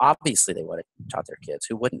tools, or obviously they would have taught their kids.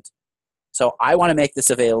 Who wouldn't? So I want to make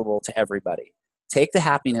this available to everybody. Take the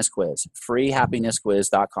happiness quiz,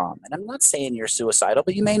 freehappinessquiz.com. And I'm not saying you're suicidal,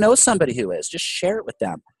 but you may know somebody who is. Just share it with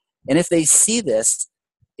them. And if they see this,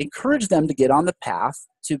 encourage them to get on the path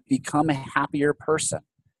to become a happier person.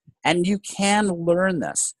 And you can learn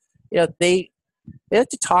this. They have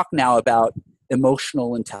to talk now about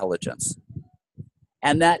emotional intelligence.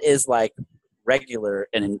 And that is like regular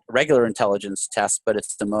intelligence test, but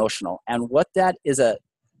it's emotional. And what that is,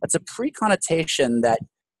 that's a pre-connotation that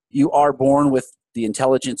you are born with the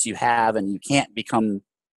intelligence you have, and you can't become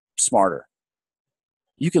smarter.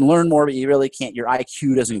 You can learn more, but you really can't. Your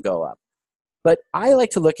IQ doesn't go up. But I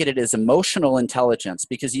like to look at it as emotional intelligence,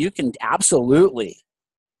 because you can absolutely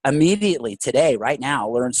immediately today, right now,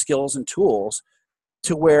 learn skills and tools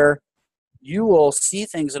to where you will see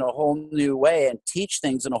things in a whole new way and teach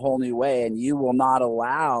things in a whole new way, and you will not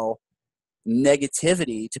allow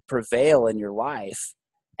negativity to prevail in your life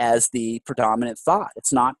as the predominant thought.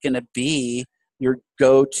 It's not going to be your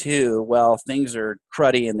go-to, well, things are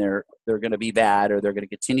cruddy and they're going to be bad, or they're going to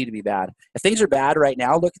continue to be bad. If things are bad right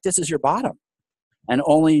now, look at this as your bottom, and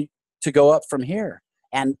only to go up from here.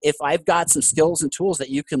 And if I've got some skills and tools that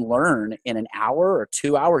you can learn in an hour or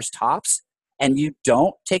 2 hours tops, and you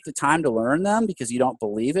don't take the time to learn them because you don't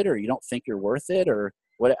believe it, or you don't think you're worth it, or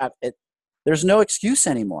what, there's no excuse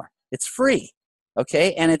anymore. It's free,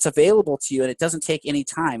 okay? And it's available to you, and it doesn't take any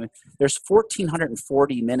time. There's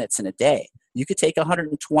 1,440 minutes in a day. You could take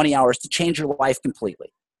 120 hours to change your life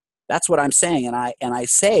completely. That's what I'm saying. And I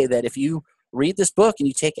say that if you read this book and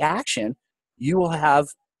you take action, it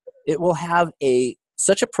will have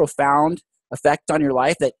such a profound effect on your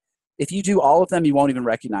life that if you do all of them, you won't even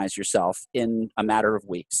recognize yourself in a matter of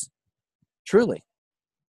weeks. Truly.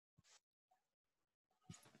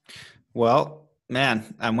 Well,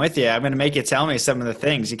 Man, I'm with you. I'm going to make you tell me some of the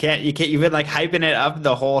things. You've been like hyping it up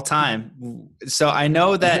the whole time. So I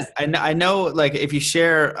know that, I know like if you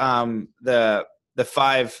share the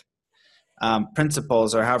five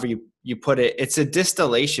principles or however you put it, it's a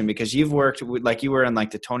distillation because you've worked with, like you were in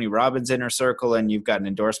like the Tony Robbins inner circle and you've got an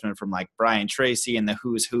endorsement from like Brian Tracy and the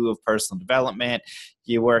who's who of personal development.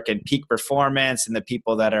 You work in peak performance and the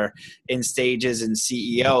people that are in stages and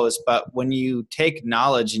CEOs. But when you take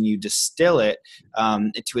knowledge and you distill it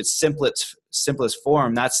to its simplest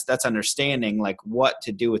form, that's understanding like what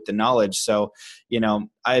to do with the knowledge. So,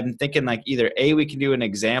 I'm thinking like either we can do an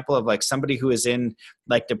example of like somebody who is in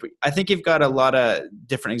like I think you've got a lot of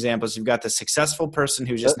different examples. You've got the successful person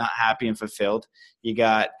who's just not happy and fulfilled. You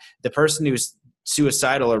got the person who's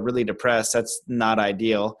suicidal or really depressed. That's not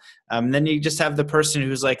ideal. Then you just have the person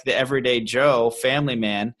who's like the everyday Joe family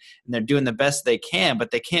man, and they're doing the best they can, but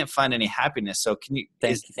they can't find any happiness. So can you,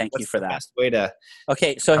 thank you for that. Best way to,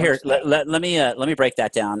 okay. So here, let me break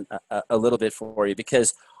that down a little bit for you,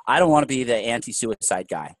 because I don't want to be the anti-suicide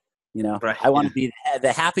guy. Right, I want to be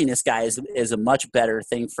the happiness guy is a much better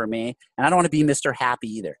thing for me. And I don't want to be Mr. Happy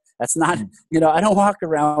either. That's not, I don't walk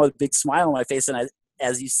around with a big smile on my face. And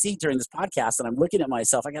as you see during this podcast, and I'm looking at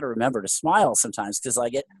myself, I got to remember to smile sometimes because I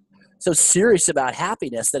get so serious about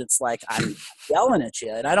happiness that it's like I'm yelling at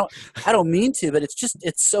you. And I don't mean to, but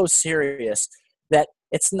it's so serious that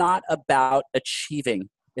it's not about achieving.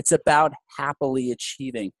 It's about happily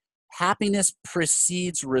achieving. Happiness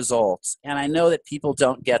precedes results. And I know that people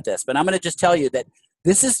don't get this, but I'm going to just tell you that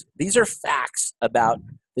these are facts about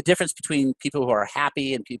the difference between people who are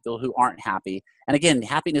happy and people who aren't happy. And again,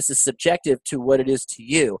 happiness is subjective to what it is to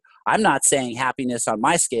you. I'm not saying happiness on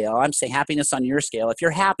my scale. I'm saying happiness on your scale. If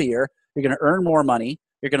you're happier, you're going to earn more money.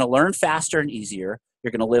 You're going to learn faster and easier.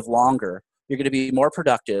 You're going to live longer. You're going to be more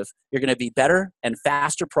productive. You're going to be better and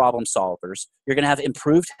faster problem solvers. You're going to have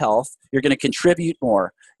improved health. You're going to contribute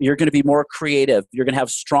more. You're going to be more creative. You're going to have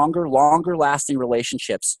stronger, longer lasting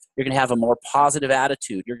relationships. You're going to have a more positive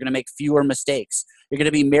attitude. You're going to make fewer mistakes. You're going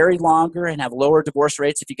to be married longer and have lower divorce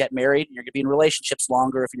rates if you get married. You're going to be in relationships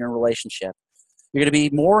longer if you're in a relationship. You're going to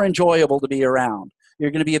be more enjoyable to be around.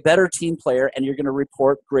 You're going to be a better team player, and you're going to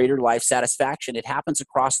report greater life satisfaction. It happens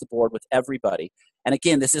across the board with everybody. And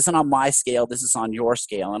again, this isn't on my scale. This is on your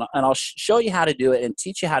scale. And I'll show you how to do it and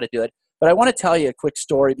teach you how to do it. But I want to tell you a quick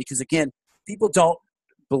story because, again, people don't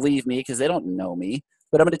believe me because they don't know me.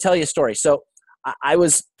 But I'm going to tell you a story. So I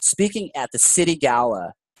was speaking at the City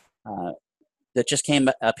Gala that just came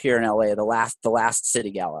up here in LA, the last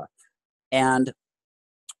City Gala. And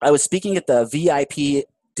I was speaking at the VIP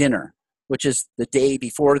dinner, which is the day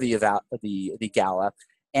before the gala.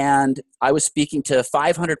 And I was speaking to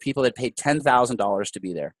 500 people that paid $10,000 to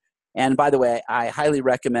be there. And by the way, I highly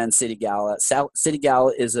recommend City Gala. City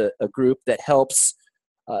Gala is a group that helps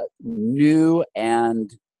new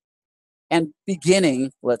and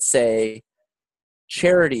beginning, let's say,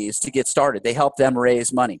 charities to get started. They help them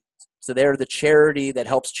raise money. So they're the charity that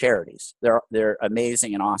helps charities. They're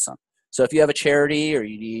amazing and awesome. So if you have a charity or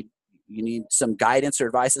you need some guidance or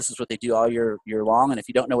advice, this is what they do all year long. And if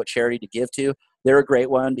you don't know what charity to give to, they're a great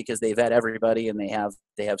one because they vet everybody and they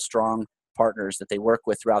have strong partners that they work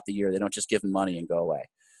with throughout the year. They don't just give them money and go away.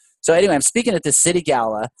 So anyway, I'm speaking at this City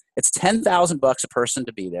Gala. It's $10,000 a person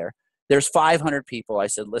to be there. There's 500 people. I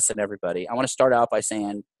said, listen, everybody, I want to start out by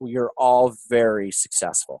saying you're all very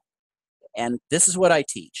successful. And this is what I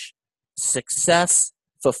teach: success,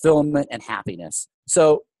 fulfillment, and happiness.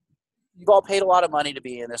 So you've all paid a lot of money to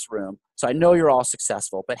be in this room. So I know you're all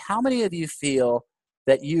successful. But how many of you feel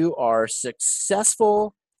that you are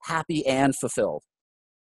successful, happy, and fulfilled?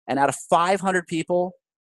 And out of 500 people,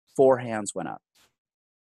 4 hands went up.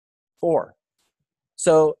 4.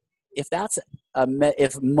 So if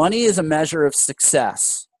money is a measure of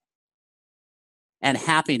success and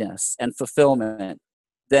happiness and fulfillment,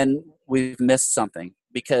 then we've missed something.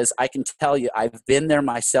 Because I can tell you, I've been there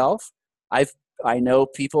myself. I know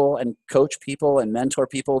people and coach people and mentor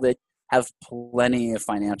people that have plenty of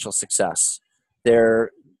financial success. They're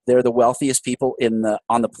the wealthiest people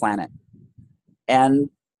on the planet, and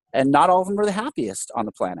not all of them are the happiest on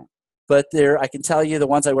the planet. But I can tell you, the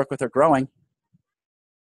ones I work with are growing.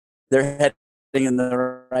 They're heading in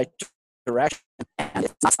the right direction, and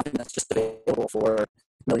it's not something that's just available for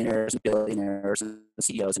millionaires and billionaires and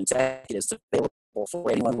CEOs and executives. It's available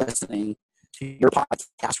for anyone listening to your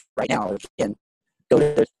podcast right now. Again, go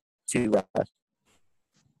to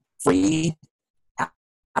free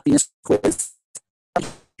happiness quiz.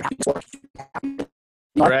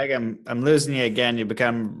 Greg, I'm losing you again. You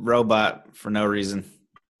become robot for no reason.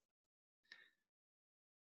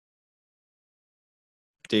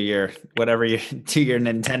 do your whatever you do your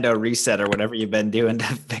Nintendo reset or whatever you've been doing to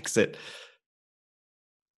fix it.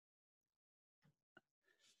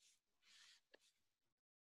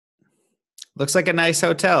 Looks like a nice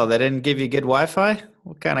hotel. They didn't give you good Wi-Fi?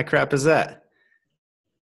 What kind of crap is that?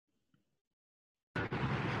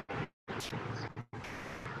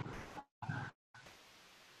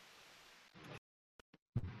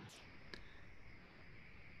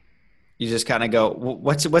 You just kind of go,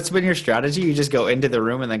 what's been your strategy? You just go into the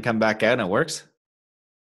room and then come back out and it works?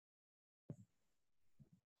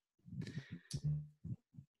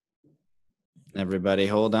 Everybody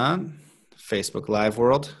hold on. Facebook Live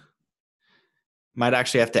world. Might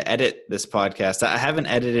actually have to edit this podcast. I haven't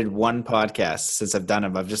edited one podcast since I've done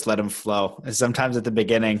them. I've just let them flow. And sometimes at the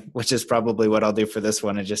beginning, which is probably what I'll do for this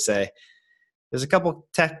one, and just say, there's a couple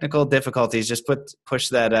technical difficulties. Just push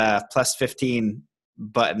that plus 15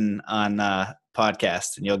 button on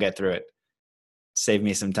podcast and you'll get through it. Save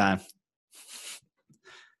me some time.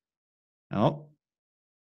 Oh,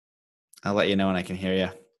 I'll let you know when I can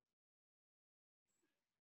hear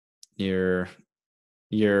you.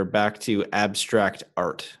 You're back to abstract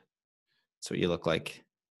art. That's what you look like,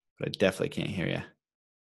 but I definitely can't hear you.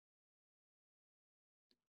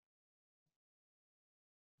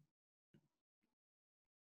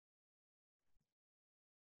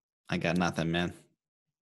 I got nothing, man.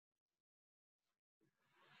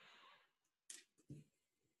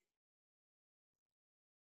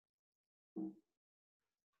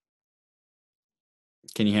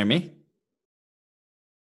 Can you hear me?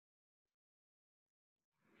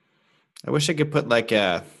 I wish I could put like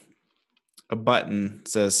a button that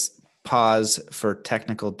says pause for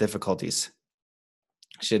technical difficulties.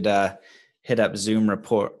 I should hit up Zoom.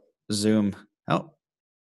 Oh,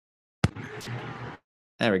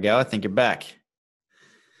 there we go. I think you're back.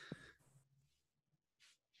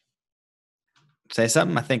 Say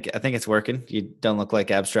something. I think it's working. You don't look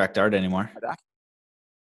like abstract art anymore. Am I back?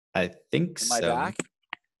 I think Am so. I back?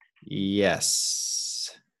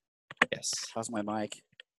 Yes. How's my mic?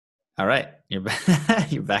 All right, you're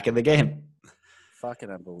back. You're back in the game.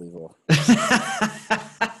 Fucking unbelievable.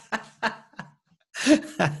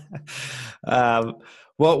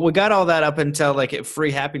 Well, we got all that up until like a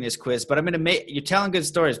free happiness quiz, but I'm going to make, you're telling good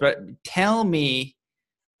stories, but tell the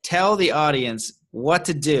audience what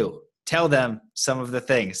to do. Tell them some of the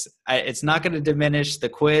things. It's not going to diminish the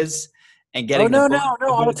quiz and getting. No.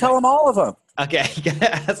 I will tell them all of them. Okay.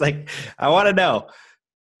 I was like, I want to know.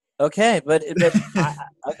 Okay, but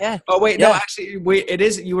okay. Oh wait, yeah. No, actually, it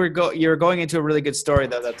is. You were going into a really good story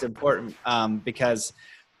though. That's important because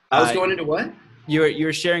I was going into what? You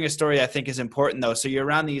were sharing a story I think is important though. So you're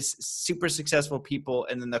around these super successful people,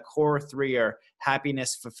 and then the core three are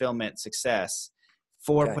happiness, fulfillment, success.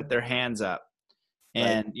 Four put their hands up,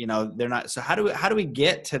 and right. They're not. So how do we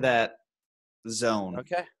get to that zone?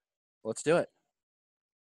 Okay, let's do it.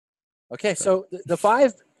 Okay, so the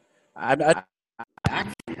five. I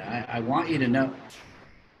want you to know.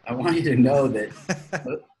 I want you to know that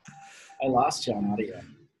I lost you on audio.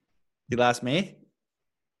 You lost me?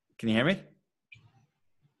 Can you hear me?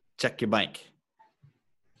 Check your mic.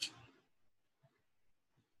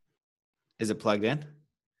 Is it plugged in?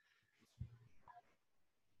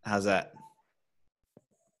 How's that?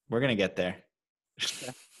 We're going to get there.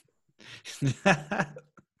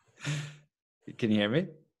 Can you hear me?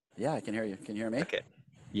 Yeah, I can hear you. Can you hear me? Okay.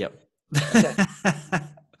 Yep.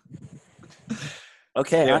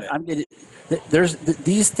 Okay. I'm getting.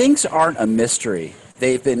 These things aren't a mystery.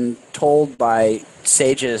 They've been told by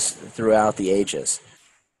sages throughout the ages,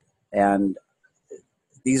 and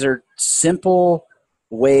these are simple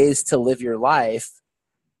ways to live your life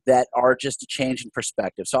that are just a change in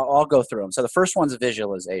perspective. So I'll go through them. So the first one's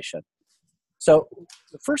visualization. So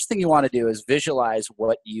the first thing you want to do is visualize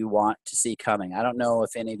what you want to see coming. I don't know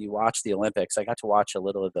if any of you watch the Olympics. I got to watch a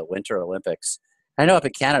little of the Winter Olympics. I know up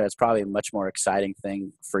in Canada, it's probably a much more exciting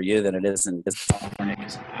thing for you than it is in California.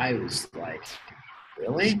 Because I was like,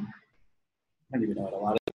 really? I don't even know what a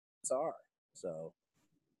lot of things are. So,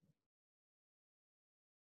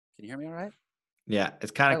 can you hear me all right? Yeah,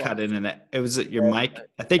 it's kind of cut in and it was your mic.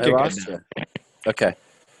 I think you're good now. Okay.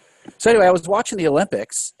 So anyway, I was watching the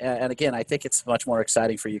Olympics, and again, I think it's much more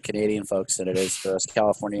exciting for you Canadian folks than it is for us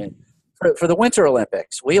Californian. For the Winter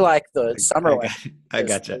Olympics, we like the Summer Olympics. I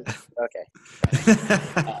gotcha. Okay.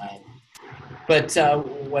 But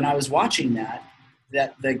when I was watching that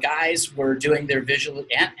the guys were doing their visual,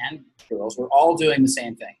 and girls were all doing the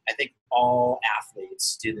same thing. I think all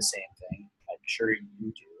athletes do the same thing. I'm sure you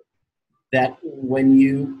do. That when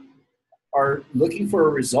you are looking for a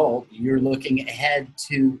result, you're looking ahead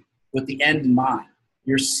to with the end in mind.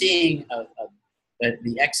 You're seeing a but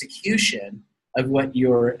the execution of what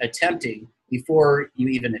you're attempting before you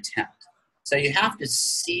even attempt. So you have to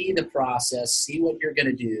see the process, see what you're going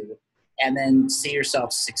to do, and then see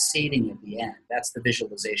yourself succeeding at the end. That's the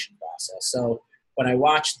visualization process. So when I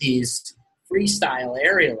watch these freestyle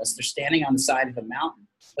aerialists, they're standing on the side of a mountain,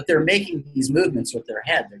 but they're making these movements with their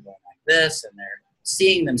head. They're going like this, and they're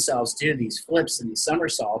seeing themselves do these flips and these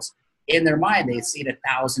somersaults. In their mind, they see it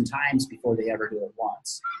 1,000 times before they ever do it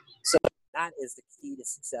once. So that is the key to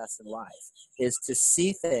success in life, is to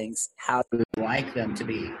see things how you like them to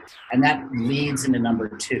be. And that leads into number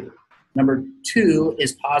 2. Number 2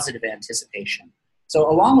 is positive anticipation. So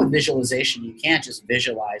along with visualization, you can't just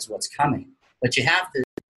visualize what's coming, but you have to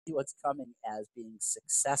see what's coming as being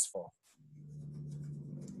successful.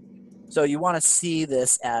 So you want to see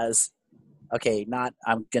this as, okay, not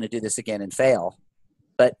I'm going to do this again and fail,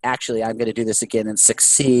 but actually I'm going to do this again and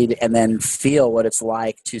succeed, and then feel what it's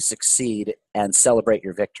like to succeed and celebrate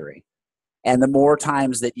your victory. And the more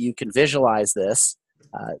times that you can visualize this,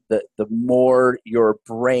 the more your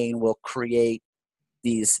brain will create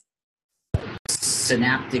these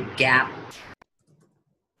synaptic gap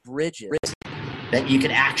bridges that you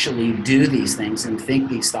can actually do these things and think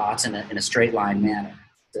these thoughts in a straight line manner.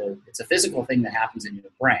 It's a physical thing that happens in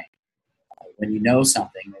your brain. When you know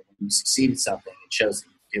something, or when you succeed at something, it shows that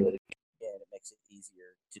you do it again. It makes it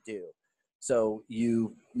easier to do. So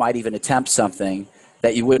you might even attempt something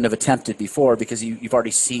that you wouldn't have attempted before because you've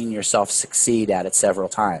already seen yourself succeed at it several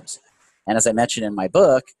times. And as I mentioned in my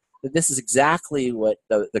book, this is exactly what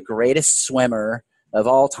the greatest swimmer of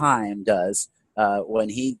all time does. When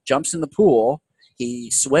he jumps in the pool,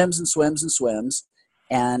 he swims and swims and swims,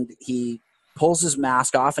 and he pulls his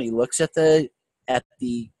mask off and he looks at the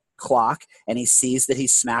clock and he sees that he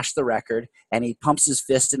smashed the record, and he pumps his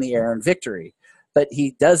fist in the air in victory. But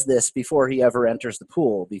he does this before he ever enters the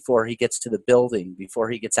pool, before he gets to the building, before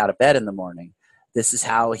he gets out of bed in the morning. This is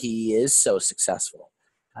how he is so successful.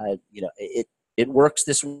 It works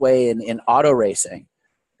this way in auto racing,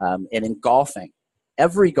 and in golfing.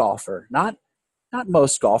 Every golfer, not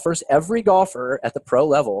most golfers, every golfer at the pro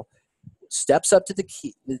level steps up to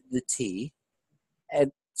the tee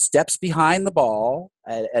and steps behind the ball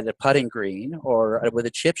at a putting green or with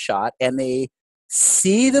a chip shot, and they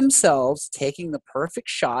see themselves taking the perfect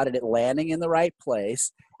shot and it landing in the right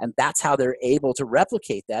place. And that's how they're able to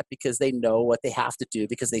replicate that, because they know what they have to do,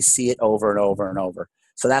 because they see it over and over and over.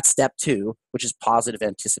 So that's step 2, which is positive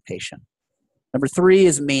anticipation. Number 3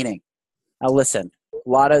 is meaning. Now listen, a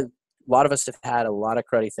lot of us have had a lot of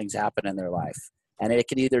cruddy things happen in their life. And it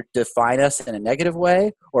can either define us in a negative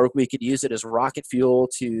way, or we could use it as rocket fuel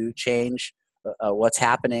to change what's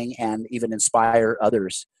happening and even inspire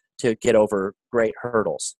others to get over great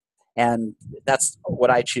hurdles. And that's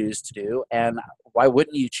what I choose to do. And why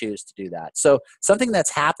wouldn't you choose to do that? So something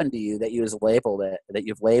that's happened to you that you've labeled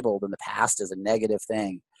in the past as a negative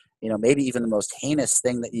thing, maybe even the most heinous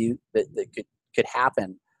thing that could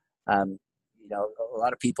happen. A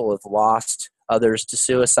lot of people have lost others to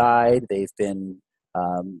suicide. They've been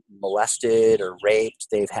molested or raped.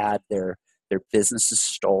 They've had their businesses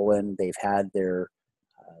stolen. They've had their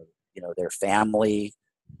family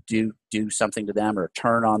do something to them or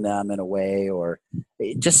turn on them in a way, or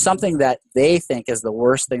just something that they think is the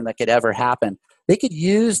worst thing that could ever happen. They could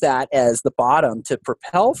use that as the bottom to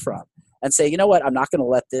propel from and say, you know what, I'm not going to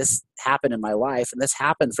let this happen in my life. And this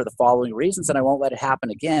happened for the following reasons, and I won't let it happen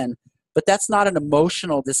again. But that's not an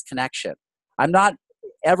emotional disconnection. I'm not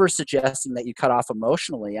ever suggesting that you cut off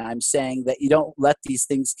emotionally. I'm saying that you don't let these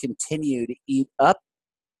things continue to eat up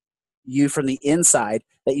you from the inside,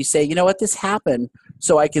 that you say, you know what, this happened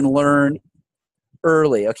so I can learn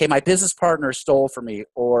early. Okay, my business partner stole from me,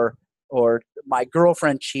 or my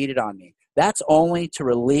girlfriend cheated on me. That's only to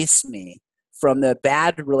release me from the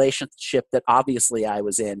bad relationship that obviously I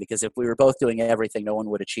was in, because if we were both doing everything, no one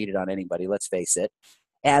would have cheated on anybody, let's face it.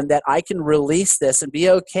 And that I can release this and be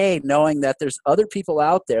okay knowing that there's other people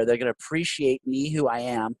out there that are going to appreciate me, who I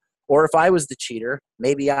am. Or if I was the cheater,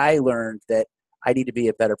 maybe I learned that I need to be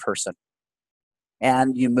a better person.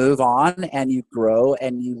 And you move on and you grow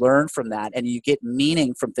and you learn from that, and you get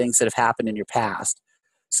meaning from things that have happened in your past.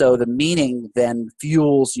 So the meaning then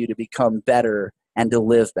fuels you to become better and to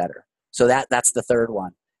live better. So that's the third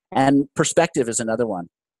one. And perspective is another one.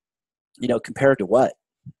 Compared to what?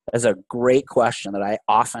 That's a great question that I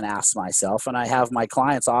often ask myself, and I have my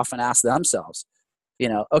clients often ask themselves.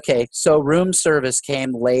 Okay, so room service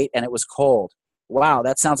came late and it was cold. Wow,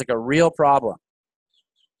 that sounds like a real problem.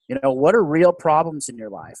 What are real problems in your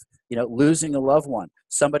life? Losing a loved one,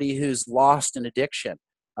 somebody who's lost an addiction,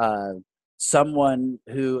 someone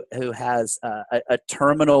who has a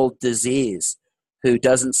terminal disease, who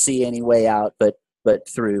doesn't see any way out but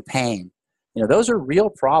through pain. Those are real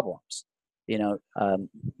problems.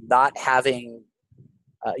 Not having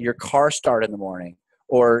your car start in the morning,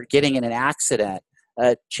 or getting in an accident.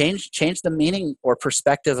 Change the meaning or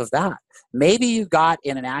perspective of that. Maybe you got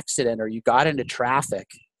in an accident, or you got into traffic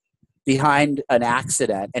behind an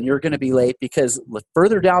accident, and you're going to be late because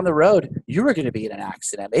further down the road, you were going to be in an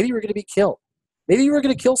accident. Maybe you were going to be killed. Maybe you were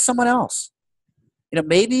going to kill someone else.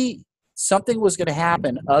 Maybe something was going to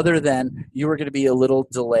happen other than you were going to be a little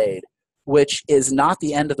delayed, which is not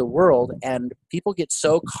the end of the world. And people get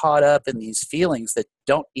so caught up in these feelings that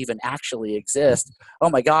don't even actually exist. Oh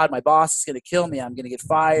my God, my boss is going to kill me. I'm going to get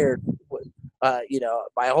fired.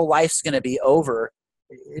 My whole life's going to be over.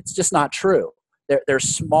 It's just not true. There's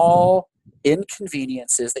small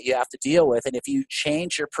inconveniences that you have to deal with. And if you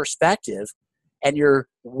change your perspective and your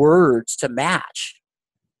words to match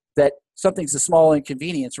that something's a small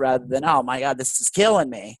inconvenience rather than, oh my God, this is killing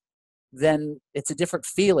me, then it's a different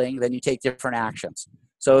feeling. Then you take different actions.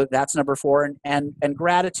 So that's number 4. And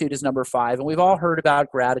gratitude is number 5. And we've all heard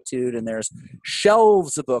about gratitude, and there's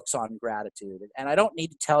shelves of books on gratitude. And I don't need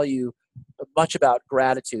to tell you much about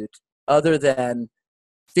gratitude other than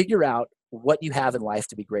figure out what you have in life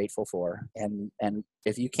to be grateful for. And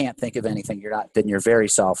if you can't think of anything, then you're very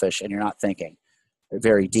selfish, and you're not thinking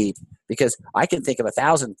very deep, because I can think of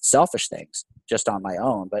 1,000 selfish things just on my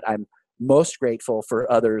own, but I'm most grateful for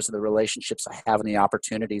others and the relationships I have and the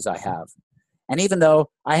opportunities I have. And even though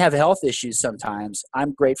I have health issues sometimes,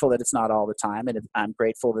 I'm grateful that it's not all the time, and I'm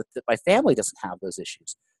grateful that my family doesn't have those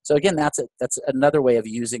issues. So again, that's another way of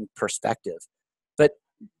using perspective. But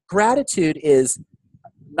gratitude is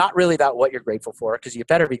not really about what you're grateful for, because you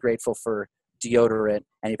better be grateful for deodorant,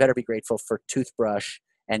 and you better be grateful for toothbrush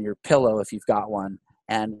and your pillow if you've got one,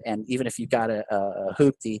 and even if you've got a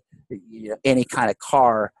hoopty, any kind of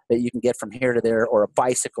car that you can get from here to there, or a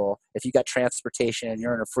bicycle. If you got transportation and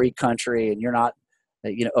you're in a free country and you're not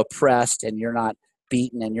oppressed, and you're not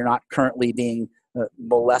beaten, and you're not currently being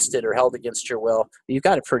molested or held against your will, you've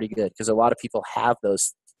got it pretty good, because a lot of people have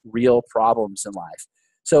those real problems in life.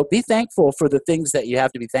 So be thankful for the things that you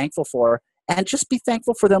have to be thankful for, and just be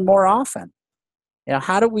thankful for them more often.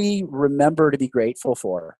 How do we remember to be grateful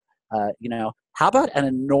for? How about an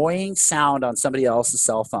annoying sound on somebody else's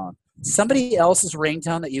cell phone? Somebody else's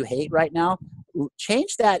ringtone that you hate right now,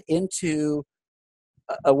 change that into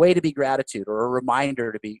a way to be gratitude, or a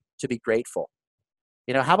reminder to be grateful.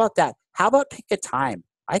 How about that? How about pick a time?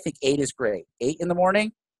 I think 8 is great. 8 in the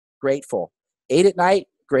morning, grateful. 8 at night,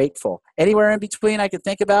 grateful. Anywhere in between I could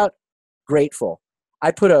think about, grateful.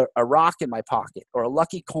 I put a rock in my pocket, or a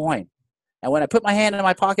lucky coin. And when I put my hand in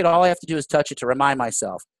my pocket, all I have to do is touch it to remind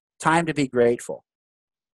myself, time to be grateful.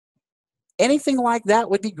 Anything like that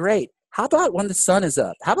would be great. How about when the sun is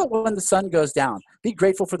up? How about when the sun goes down? Be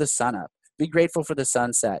grateful for the sun up. Be grateful for the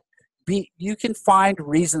sunset. You can find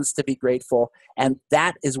reasons to be grateful, and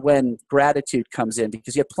that is when gratitude comes in,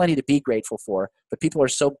 because you have plenty to be grateful for, but people are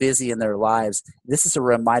so busy in their lives. This is a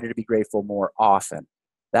reminder to be grateful more often.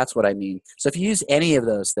 That's what I mean. So if you use any of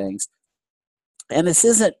those things, and this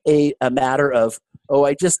isn't a matter of,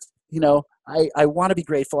 I just, I want to be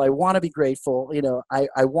grateful. I want to be grateful.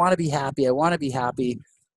 I want to be happy. I want to be happy.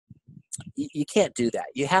 You can't do that.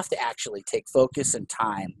 You have to actually take focus and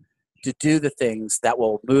time to do the things that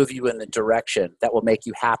will move you in the direction that will make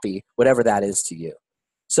you happy, whatever that is to you.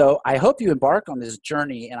 So I hope you embark on this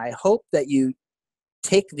journey, and I hope that you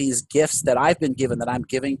take these gifts that I've been given, that I'm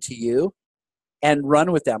giving to you, and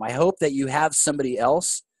run with them. I hope that you have somebody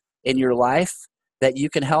else in your life that you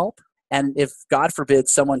can help. And if, God forbid,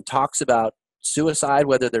 someone talks about suicide,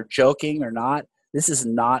 whether they're joking or not, this is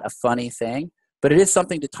not a funny thing, but it is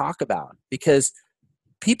something to talk about, because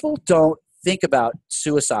people don't think about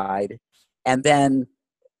suicide and then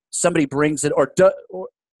somebody brings it, or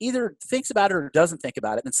either thinks about it or doesn't think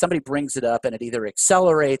about it, and somebody brings it up, and it either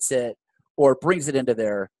accelerates it or brings it into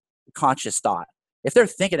their conscious thought. If they're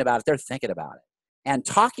thinking about it, they're thinking about it. And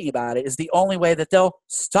talking about it is the only way that they'll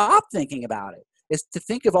stop thinking about it, is to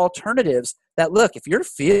think of alternatives that, look, if you're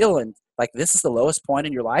feeling like this is the lowest point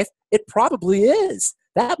in your life, it probably is.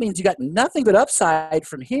 That means you got nothing but upside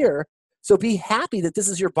from here. So be happy that this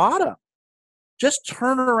is your bottom. Just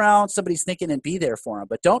turn around somebody's thinking and be there for them,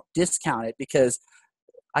 but don't discount it, because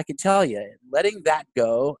I can tell you, letting that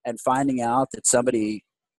go and finding out that somebody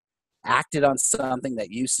acted on something that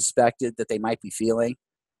you suspected that they might be feeling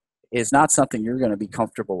is not something you're going to be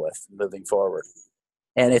comfortable with moving forward.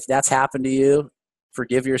 And if that's happened to you,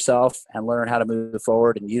 forgive yourself and learn how to move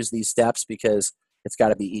forward and use these steps, because it's got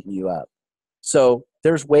to be eating you up. So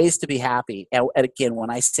there's ways to be happy. And again, when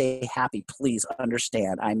I say happy, please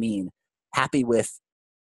understand, I mean happy with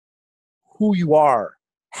who you are,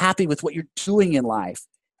 happy with what you're doing in life,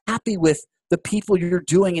 happy with the people you're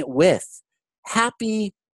doing it with,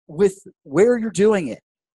 happy with where you're doing it,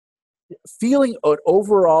 feeling an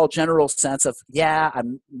overall general sense of,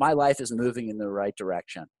 my life is moving in the right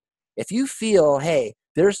direction. If you feel, hey,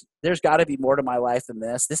 there's got to be more to my life than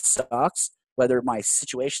this. This sucks. Whether my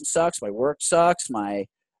situation sucks, my work sucks, my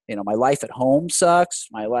life at home sucks,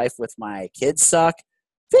 my life with my kids suck.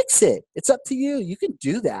 Fix it. It's up to you. You can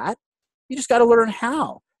do that. You just got to learn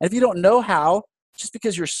how. And if you don't know how, just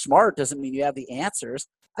because you're smart doesn't mean you have the answers.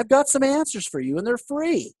 I've got some answers for you, and they're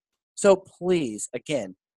free. So please,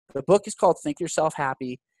 again, the book is called Think Yourself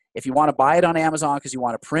Happy. If you want to buy it on Amazon because you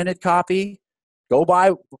want a printed copy, go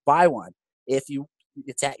buy one.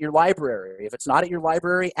 It's at your library. If it's not at your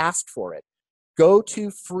library, ask for it. Go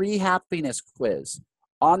to Free Happiness Quiz.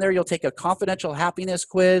 On there, you'll take a confidential happiness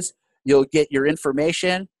quiz. You'll get your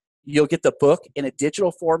information. You'll get the book in a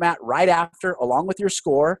digital format right after, along with your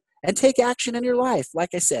score, and take action in your life. Like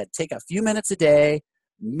I said, take a few minutes a day,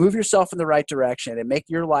 move yourself in the right direction, and make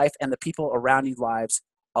your life and the people around you lives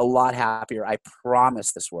a lot happier. I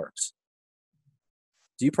promise this works.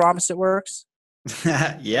 Do you promise it works?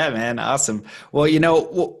 Yeah, man. Awesome. Well,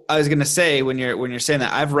 I was going to say, when you're saying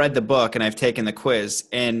that, I've read the book and I've taken the quiz,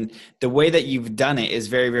 and the way that you've done it is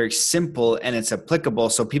very, very simple and it's applicable.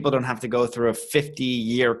 So people don't have to go through a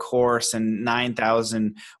 50-year course and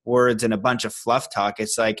 9,000 words and a bunch of fluff talk.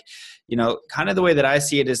 It's like, kind of the way that I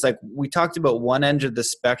see it is like, we talked about one end of the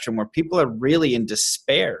spectrum where people are really in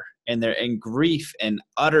despair and they're in grief and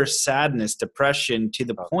utter sadness, depression, to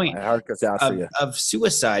the point my heart goes out for you. Of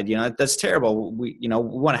suicide. That's terrible. We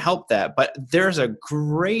want to help that, but there's a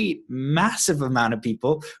great, massive amount of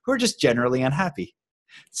people who are just generally unhappy.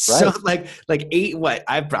 So Right. like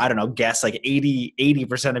I don't know, guess like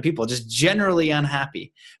 80% of people just generally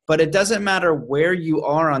unhappy. But it doesn't matter where you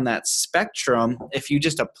are on that spectrum. If you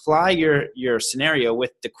just apply your scenario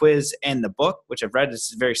with the quiz and the book, which I've read,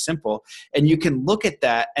 is very simple, and you can look at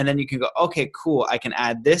that and then you can go, okay, cool, I can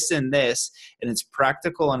add this and this, and it's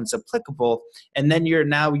practical and it's applicable. And then you're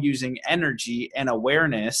now using energy and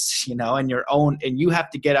awareness, and your own, and you have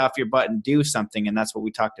to get off your butt and do something. And that's what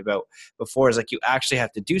we talked about before, is like you actually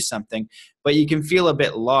have to do something, but you can feel a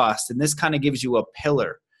bit lost. And this kind of gives you a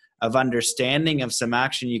pillar of understanding of some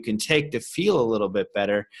action you can take to feel a little bit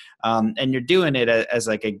better. And you're doing it as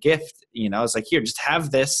like a gift, it's like, here, just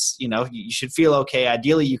have this, you should feel okay.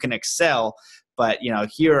 Ideally you can excel, but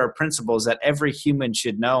here are principles that every human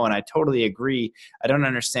should know. And I totally agree. I don't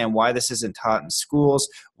understand why this isn't taught in schools,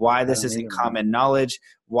 why this isn't common knowledge,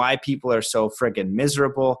 why people are so friggin'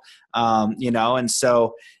 miserable, and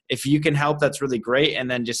so if you can help, that's really great.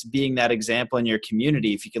 And then just being that example in your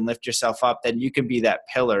community, if you can lift yourself up, then you can be that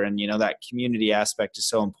pillar. And, that community aspect is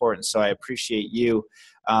so important. So I appreciate you,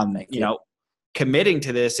 committing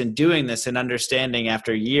to this and doing this and understanding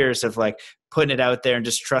after years of like putting it out there and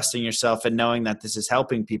just trusting yourself and knowing that this is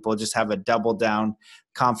helping people, just have a double down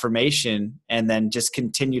confirmation and then just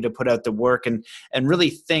continue to put out the work and really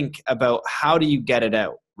think about how do you get it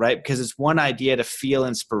out, right? Because it's one idea to feel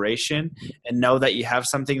inspiration and know that you have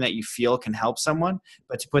something that you feel can help someone,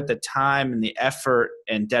 but to put the time and the effort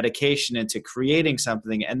and dedication into creating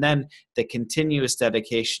something and then the continuous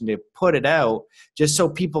dedication to put it out just so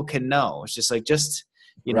people can know. It's just like,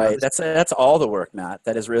 right. That's all the work, Matt.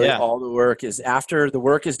 That is really all the work. Is after the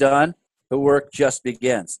work is done, the work just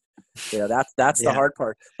begins. That's the hard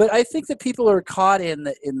part. But I think that people are caught in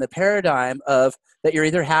the paradigm of that you're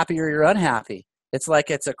either happy or you're unhappy. It's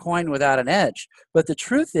like it's a coin without an edge. But the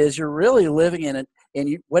truth is, you're really living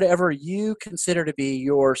in whatever you consider to be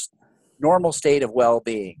your normal state of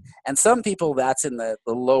well-being. And some people, that's in the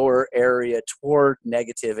lower area toward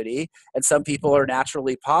negativity, and some people are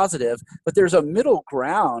naturally positive. But there's a middle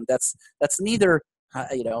ground that's neither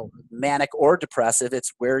manic or depressive.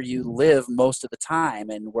 It's where you live most of the time,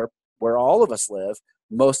 and where all of us live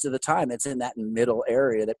most of the time. It's in that middle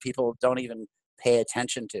area that people don't even pay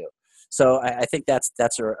attention to. So I think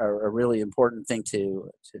that's a really important thing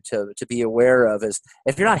to be aware of. Is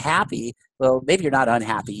if you're not happy, well, maybe you're not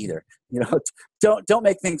unhappy either. Don't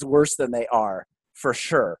make things worse than they are, for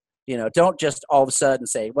sure. Don't just all of a sudden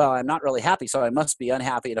say, well, I'm not really happy, so I must be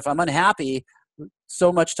unhappy. And if I'm unhappy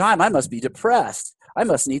so much time, I must be depressed. I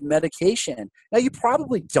must need medication. Now, you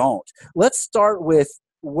probably don't. Let's start with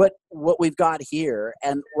what we've got here,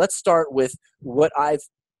 and let's start with what I've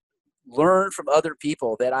learned from other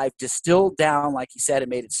people that I've distilled down, like you said, and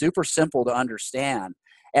made it super simple to understand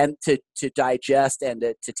and to digest and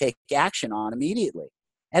to take action on immediately.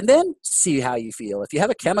 And then see how you feel. If you have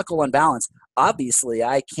a chemical imbalance, obviously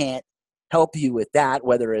I can't help you with that,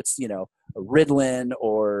 whether it's, Ritalin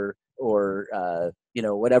or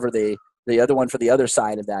whatever the other one for the other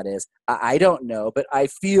side of that is. I don't know, but I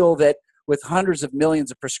feel that with hundreds of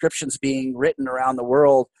millions of prescriptions being written around the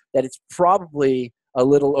world, that it's probably a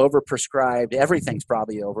little overprescribed. Everything's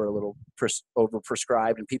probably a little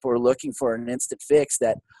overprescribed, and people are looking for an instant fix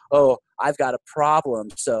that, oh, I've got a problem,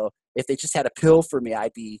 so if they just had a pill for me,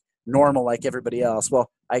 I'd be normal like everybody else. Well,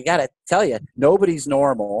 I got to tell you, nobody's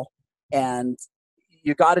normal, and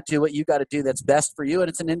you got to do what you got to do that's best for you, and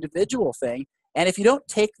it's an individual thing. And if you don't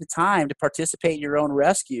take the time to participate in your own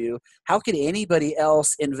rescue, how could anybody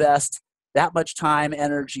else invest that much time,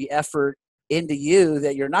 energy, effort into you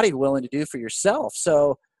that you're not even willing to do for yourself?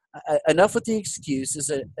 So enough with the excuses.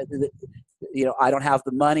 I don't have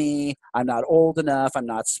the money. I'm not old enough. I'm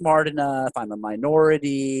not smart enough. I'm a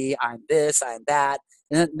minority. I'm this, I'm that.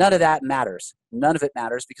 And none of that matters. None of it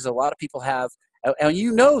matters, because a lot of people have, and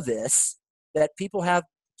you know this, that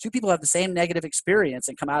two people have the same negative experience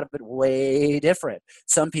and come out of it way different.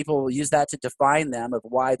 Some people use that to define them of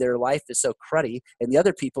why their life is so cruddy, and the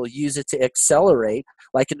other people use it to accelerate,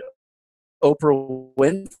 like an Oprah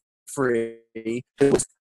Winfrey, who was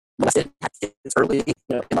molested at kids early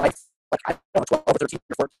in life, like I don't know, 12 or 13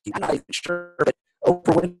 or 14. I'm not even sure, but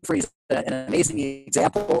Oprah Winfrey is an amazing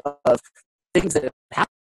example of things that have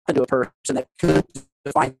happened to a person that could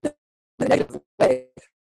define them in a negative way,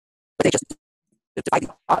 but they just define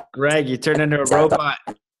them. Greg, you turned into a robot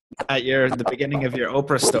at the beginning of your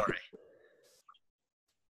Oprah story.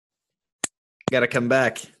 Got to come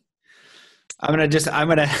back. I'll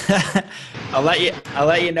let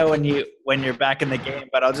you know when you're back in the game,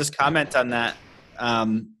 but I'll just comment on that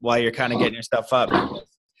while you're kind of getting yourself up.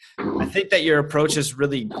 I think that your approach is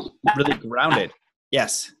really, really grounded.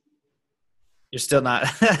 Yes. You're still not.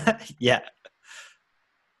 Yeah.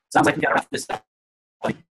 Sounds like you got to wrap this up.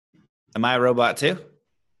 Am I a robot too?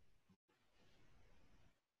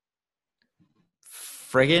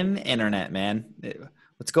 Friggin' internet, man.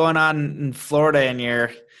 What's going on in Florida in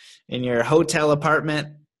your hotel apartment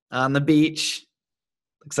on the beach?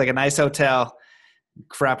 Looks like a nice hotel.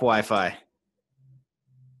 Crap Wi-Fi.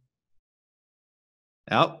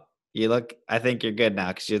 Oh, I think you're good now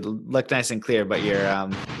because you look nice and clear, but you're,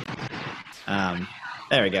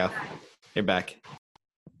 there we go. You're back.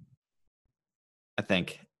 I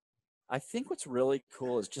think what's really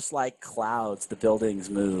cool is just like clouds, the buildings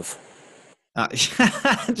move.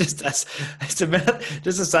 Just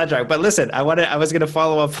a sidetrack, but listen, I was going to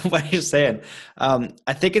follow up on what you're saying.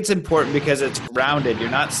 I think it's important because it's grounded. You're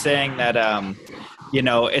not saying that,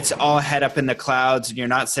 it's all head up in the clouds, and you're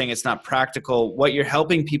not saying it's not practical. What you're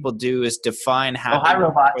helping people do is define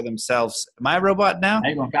happiness for themselves. Am I a robot now? Now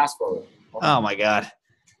you're going fast forward. Oh my God.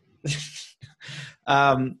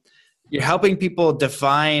 You're helping people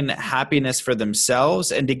define happiness for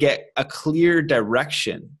themselves and to get a clear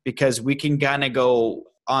direction, because we can kind of go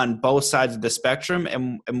on both sides of the spectrum,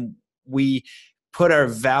 and we put our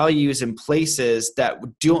values in places that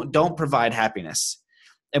don't provide happiness.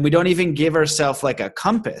 And we don't even give ourselves like a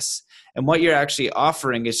compass. And what you're actually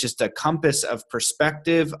offering is just a compass of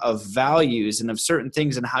perspective, of values, and of certain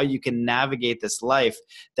things, and how you can navigate this life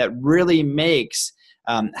that really makes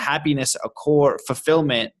happiness a core,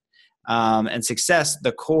 fulfillment, and success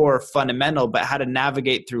the core fundamental, but how to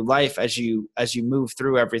navigate through life as you move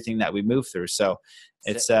through everything that we move through. So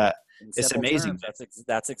it's amazing. Terms,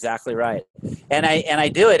 that's exactly right. And I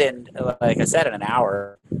do it in, like I said, in an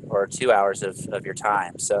hour or 2 hours of your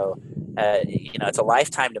time. So it's a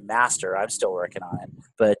lifetime to master. I'm still working on it,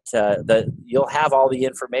 but you'll have all the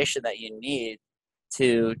information that you need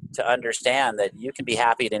to understand that you can be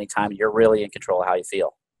happy at any time. You're really in control of how you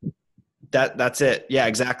feel. That's it. Yeah,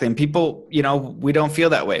 exactly. And people, we don't feel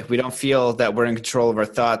that way. We don't feel that we're in control of our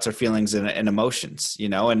thoughts or feelings and emotions,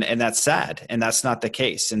 and that's sad. And that's not the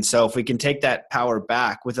case. And so if we can take that power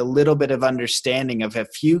back with a little bit of understanding of a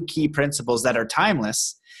few key principles that are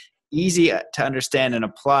timeless, easy to understand and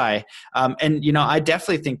apply. I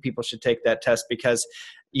definitely think people should take that test because,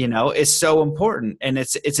 it's so important. And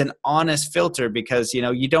it's an honest filter because,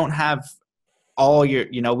 you don't have all your,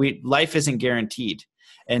 life isn't guaranteed.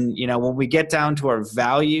 And, when we get down to our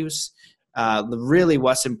values, really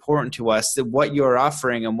what's important to us, what you're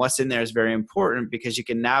offering and what's in there is very important because you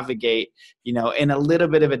can navigate, in a little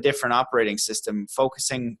bit of a different operating system,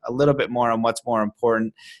 focusing a little bit more on what's more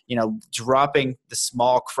important, dropping the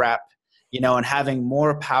small crap, and having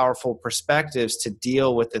more powerful perspectives to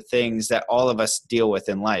deal with the things that all of us deal with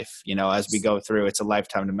in life, as we go through. It's a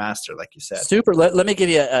lifetime to master, like you said. Super. Let me give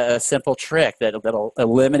you a simple trick that'll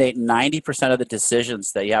eliminate 90% of the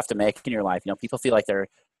decisions that you have to make in your life. People feel like they're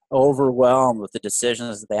overwhelmed with the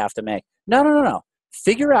decisions that they have to make. No.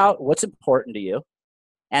 figure out what's important to you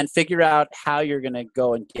and figure out how you're going to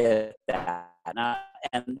go and get that.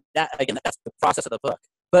 And that, again, that's the process of the book.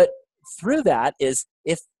 But through that is,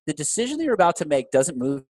 if the decision that you're about to make doesn't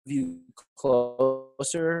move you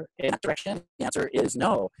closer in that direction, the answer is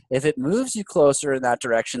no. If it moves you closer in that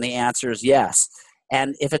direction, the answer is yes.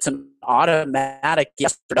 And if it's an automatic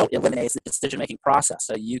yes or no, it eliminates the decision-making process.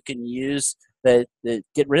 So you can use get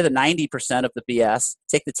rid of the 90% of the BS,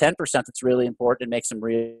 take the 10% that's really important, and make some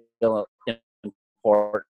real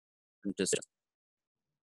important decisions.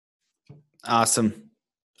 Awesome.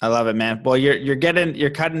 I love it, man. Well, you're cutting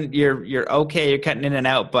okay. You're cutting in and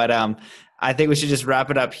out, but I think we should just wrap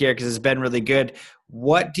it up here because it's been really good.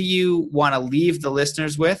 What do you want to leave the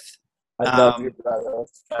listeners with? I love you,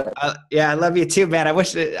 yeah, I love you too, man. I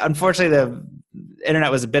wish, unfortunately, the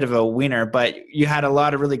internet was a bit of a wiener, but you had a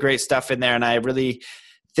lot of really great stuff in there, and I really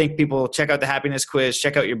think people check out the happiness quiz,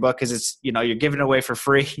 check out your book, because it's, you're giving it away for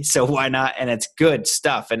free, so why not? And it's good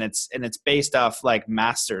stuff, and it's based off like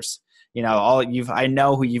masters. I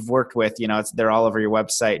know who you've worked with. They're all over your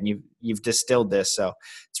website, and you've distilled this, so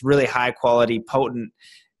it's really high quality, potent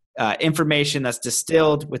information that's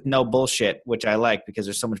distilled with no bullshit, which I like because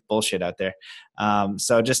there's so much bullshit out there.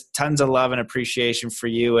 So just tons of love and appreciation for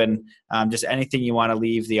you, and just anything you want to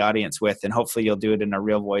leave the audience with, and hopefully you'll do it in a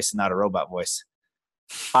real voice and not a robot voice.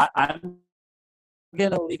 I'm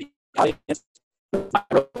going to leave the audience with my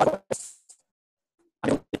robot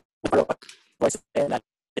voice.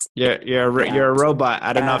 You're a robot.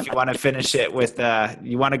 I don't know if you want to finish it with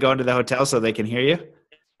you want to go into the hotel so they can hear you?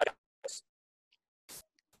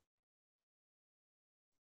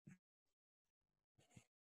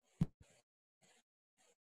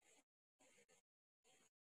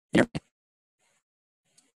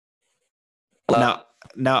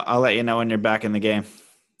 No, I'll let you know when you're back in the game.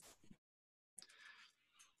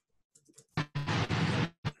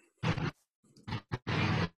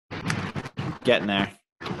 Getting there.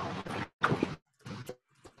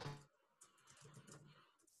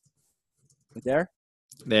 We there?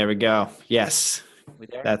 There we go. Yes. We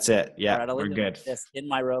there? That's it. Yeah, right, we're good. This in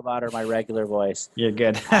my robot or my regular voice. You're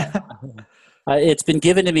good. It's been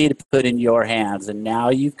given to me to put in your hands, and now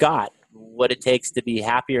you've got what it takes to be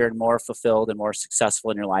happier and more fulfilled and more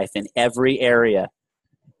successful in your life in every area,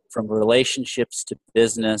 from relationships to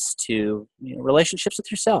business to relationships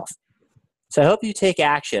with yourself. So I hope you take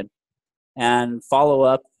action and follow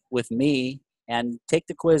up with me and take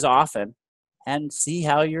the quiz often and see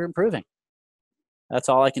how you're improving. That's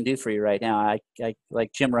all I can do for you right now. I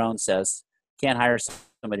like Jim Rohn says, can't hire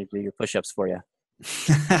somebody to do your push-ups for you.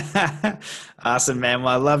 Awesome, man.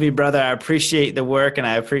 Well, I love you, brother. I appreciate the work, and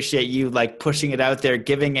I appreciate you pushing it out there,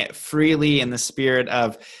 giving it freely in the spirit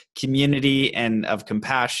of community and of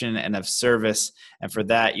compassion and of service. And for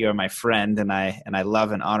that, you are my friend, and I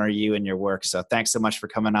love and honor you and your work. So thanks so much for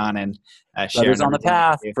coming on and sharing. Brothers on the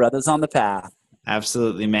path. Brothers on the path.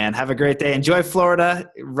 Absolutely, man. Have a great day. Enjoy Florida.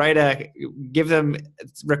 Give them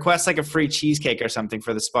request like a free cheesecake or something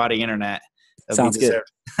for the spotty internet. Sounds good.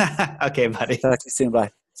 Okay, buddy. Talk to you soon.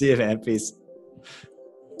 Bye. See you, man. Peace.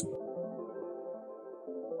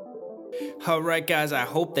 All right, guys, I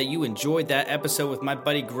hope that you enjoyed that episode with my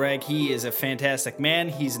buddy Greg. He is a fantastic man.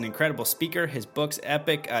 He's an incredible speaker. His book's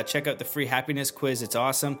epic. Check out the free happiness quiz. It's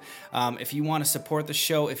awesome. If you want to support the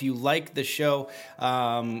show, if you like the show,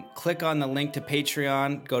 click on the link to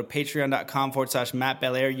Patreon. Go to patreon.com/Matt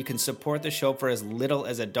Belair. You can support the show for as little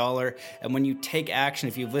as $1. And when you take action,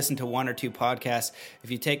 if you've listened to one or two podcasts, if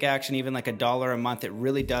you take action even like $1 a month, it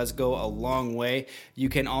really does go a long way. You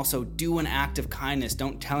can also do an act of kindness.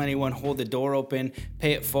 Don't tell anyone, hold the door open,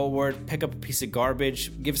 pay it forward, pick up a piece of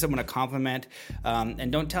garbage, give someone a compliment, and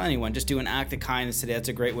don't tell anyone. Just do an act of kindness today. That's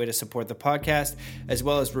a great way to support the podcast, as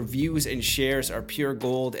well as reviews and shares are pure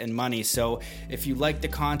gold and money. So if you like the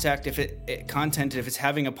content, if it's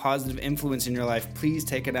having a positive influence in your life, please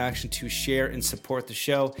take an action to share and support the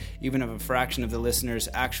show. Even if a fraction of the listeners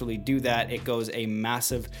actually do that, it goes a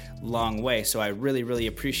massive long way. So I really, really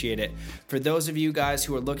appreciate it. For those of you guys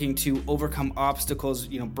who are looking to overcome obstacles,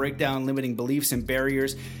 break down limiting beliefs and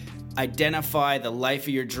barriers, identify the life of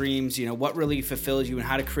your dreams, what really fulfills you, and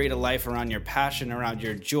how to create a life around your passion, around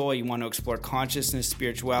your joy. You want to explore consciousness,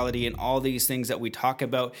 spirituality, and all these things that we talk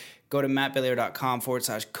about. go to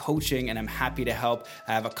mattbelair.com/coaching, and I'm happy to help.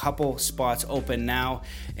 I have a couple spots open now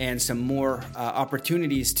and some more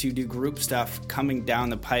opportunities to do group stuff coming down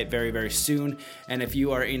the pipe very, very soon. And if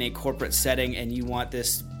you are in a corporate setting and you want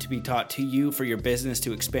this to be taught to you for your business,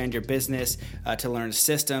 to expand your business, to learn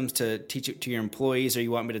systems, to teach it to your employees, or you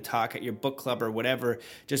want me to talk at your book club or whatever,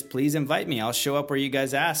 just please invite me. I'll show up where you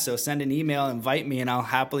guys ask. So send an email, invite me, and I'll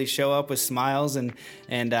happily show up with smiles. And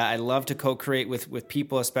I love to co-create with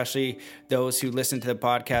people, especially those who listen to the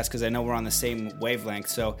podcast, because I know we're on the same wavelength.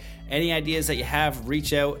 So any ideas that you have,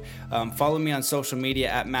 reach out. Follow me on social media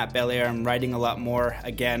at Matt Belair. I'm writing a lot more,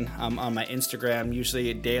 again, on my Instagram,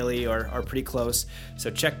 usually daily or pretty close. So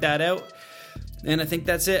check that out. And I think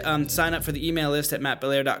that's it. Sign up for the email list at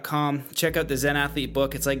mattbelair.com. Check out the Zen Athlete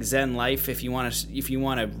book. It's like Zen Life. If you want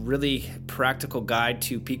a really practical guide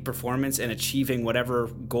to peak performance and achieving whatever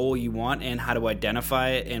goal you want, and how to identify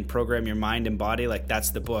it and program your mind and body, like, that's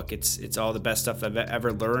the book. It's all the best stuff I've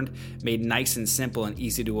ever learned, made nice and simple and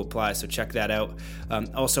easy to apply. So check that out.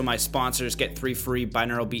 Also, my sponsors get 3 free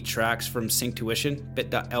binaural beat tracks from Synctuition,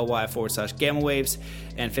 bit.ly/gamma waves,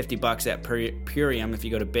 and $50 at Purium. If you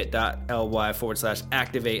go to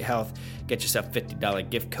bit.ly/activate health, get yourself $50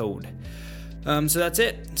 gift code. So that's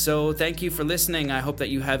it. So thank you for listening. I hope that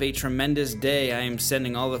you have a tremendous day. I am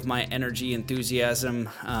sending all of my energy, enthusiasm,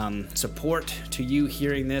 support to you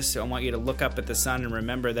hearing this. I want you to look up at the sun and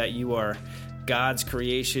remember that you are God's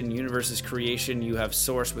creation, universe's creation. You have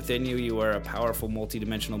source within you. You are a powerful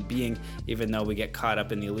multidimensional being, even though we get caught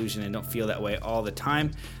up in the illusion and don't feel that way all the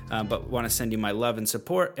time. But want to send you my love and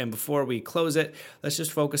support. And before we close it, let's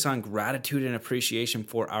just focus on gratitude and appreciation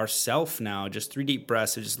for ourselves now. Just 3 deep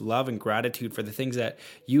breaths of just love and gratitude for the things that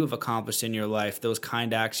you have accomplished in your life, those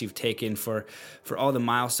kind acts you've taken, for all the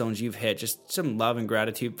milestones you've hit. Just some love and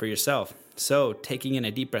gratitude for yourself. So taking in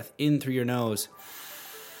a deep breath in through your nose,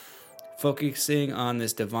 focusing on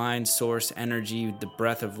this divine source energy, the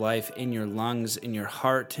breath of life in your lungs, in your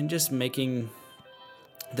heart, and just making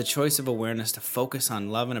the choice of awareness to focus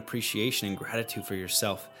on love and appreciation and gratitude for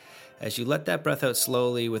yourself. As you let that breath out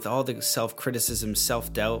slowly, with all the self-criticism,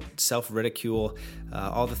 self-doubt, self-ridicule,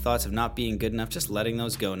 all the thoughts of not being good enough, just letting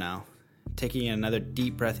those go now. Taking another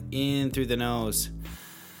deep breath in through the nose.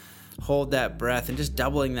 Hold that breath and just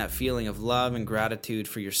doubling that feeling of love and gratitude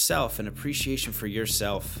for yourself and appreciation for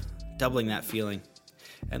yourself. Doubling that feeling,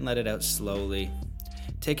 and let it out slowly.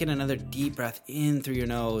 Take in another deep breath in through your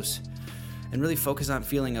nose and really focus on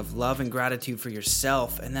feeling of love and gratitude for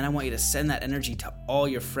yourself. And then I want you to send that energy to all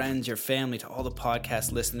your friends, your family, to all the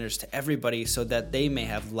podcast listeners, to everybody, so that they may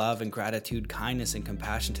have love and gratitude, kindness and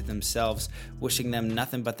compassion to themselves, wishing them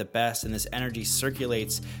nothing but the best. And this energy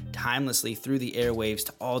circulates timelessly through the airwaves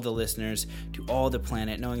to all the listeners, to all the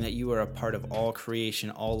planet, knowing that you are a part of all creation,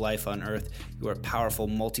 all life on earth. You are a powerful,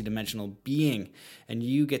 multidimensional being, and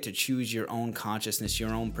you get to choose your own consciousness,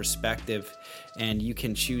 your own perspective, and you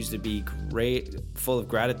can choose to be full of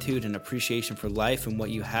gratitude and appreciation for life and what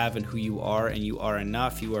you have and who you are, and you are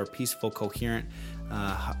enough. You are peaceful, coherent,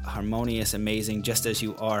 harmonious, amazing, just as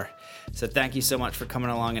you are. So thank you so much for coming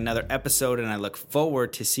along another episode, and I look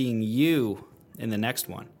forward to seeing you in the next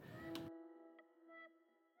one.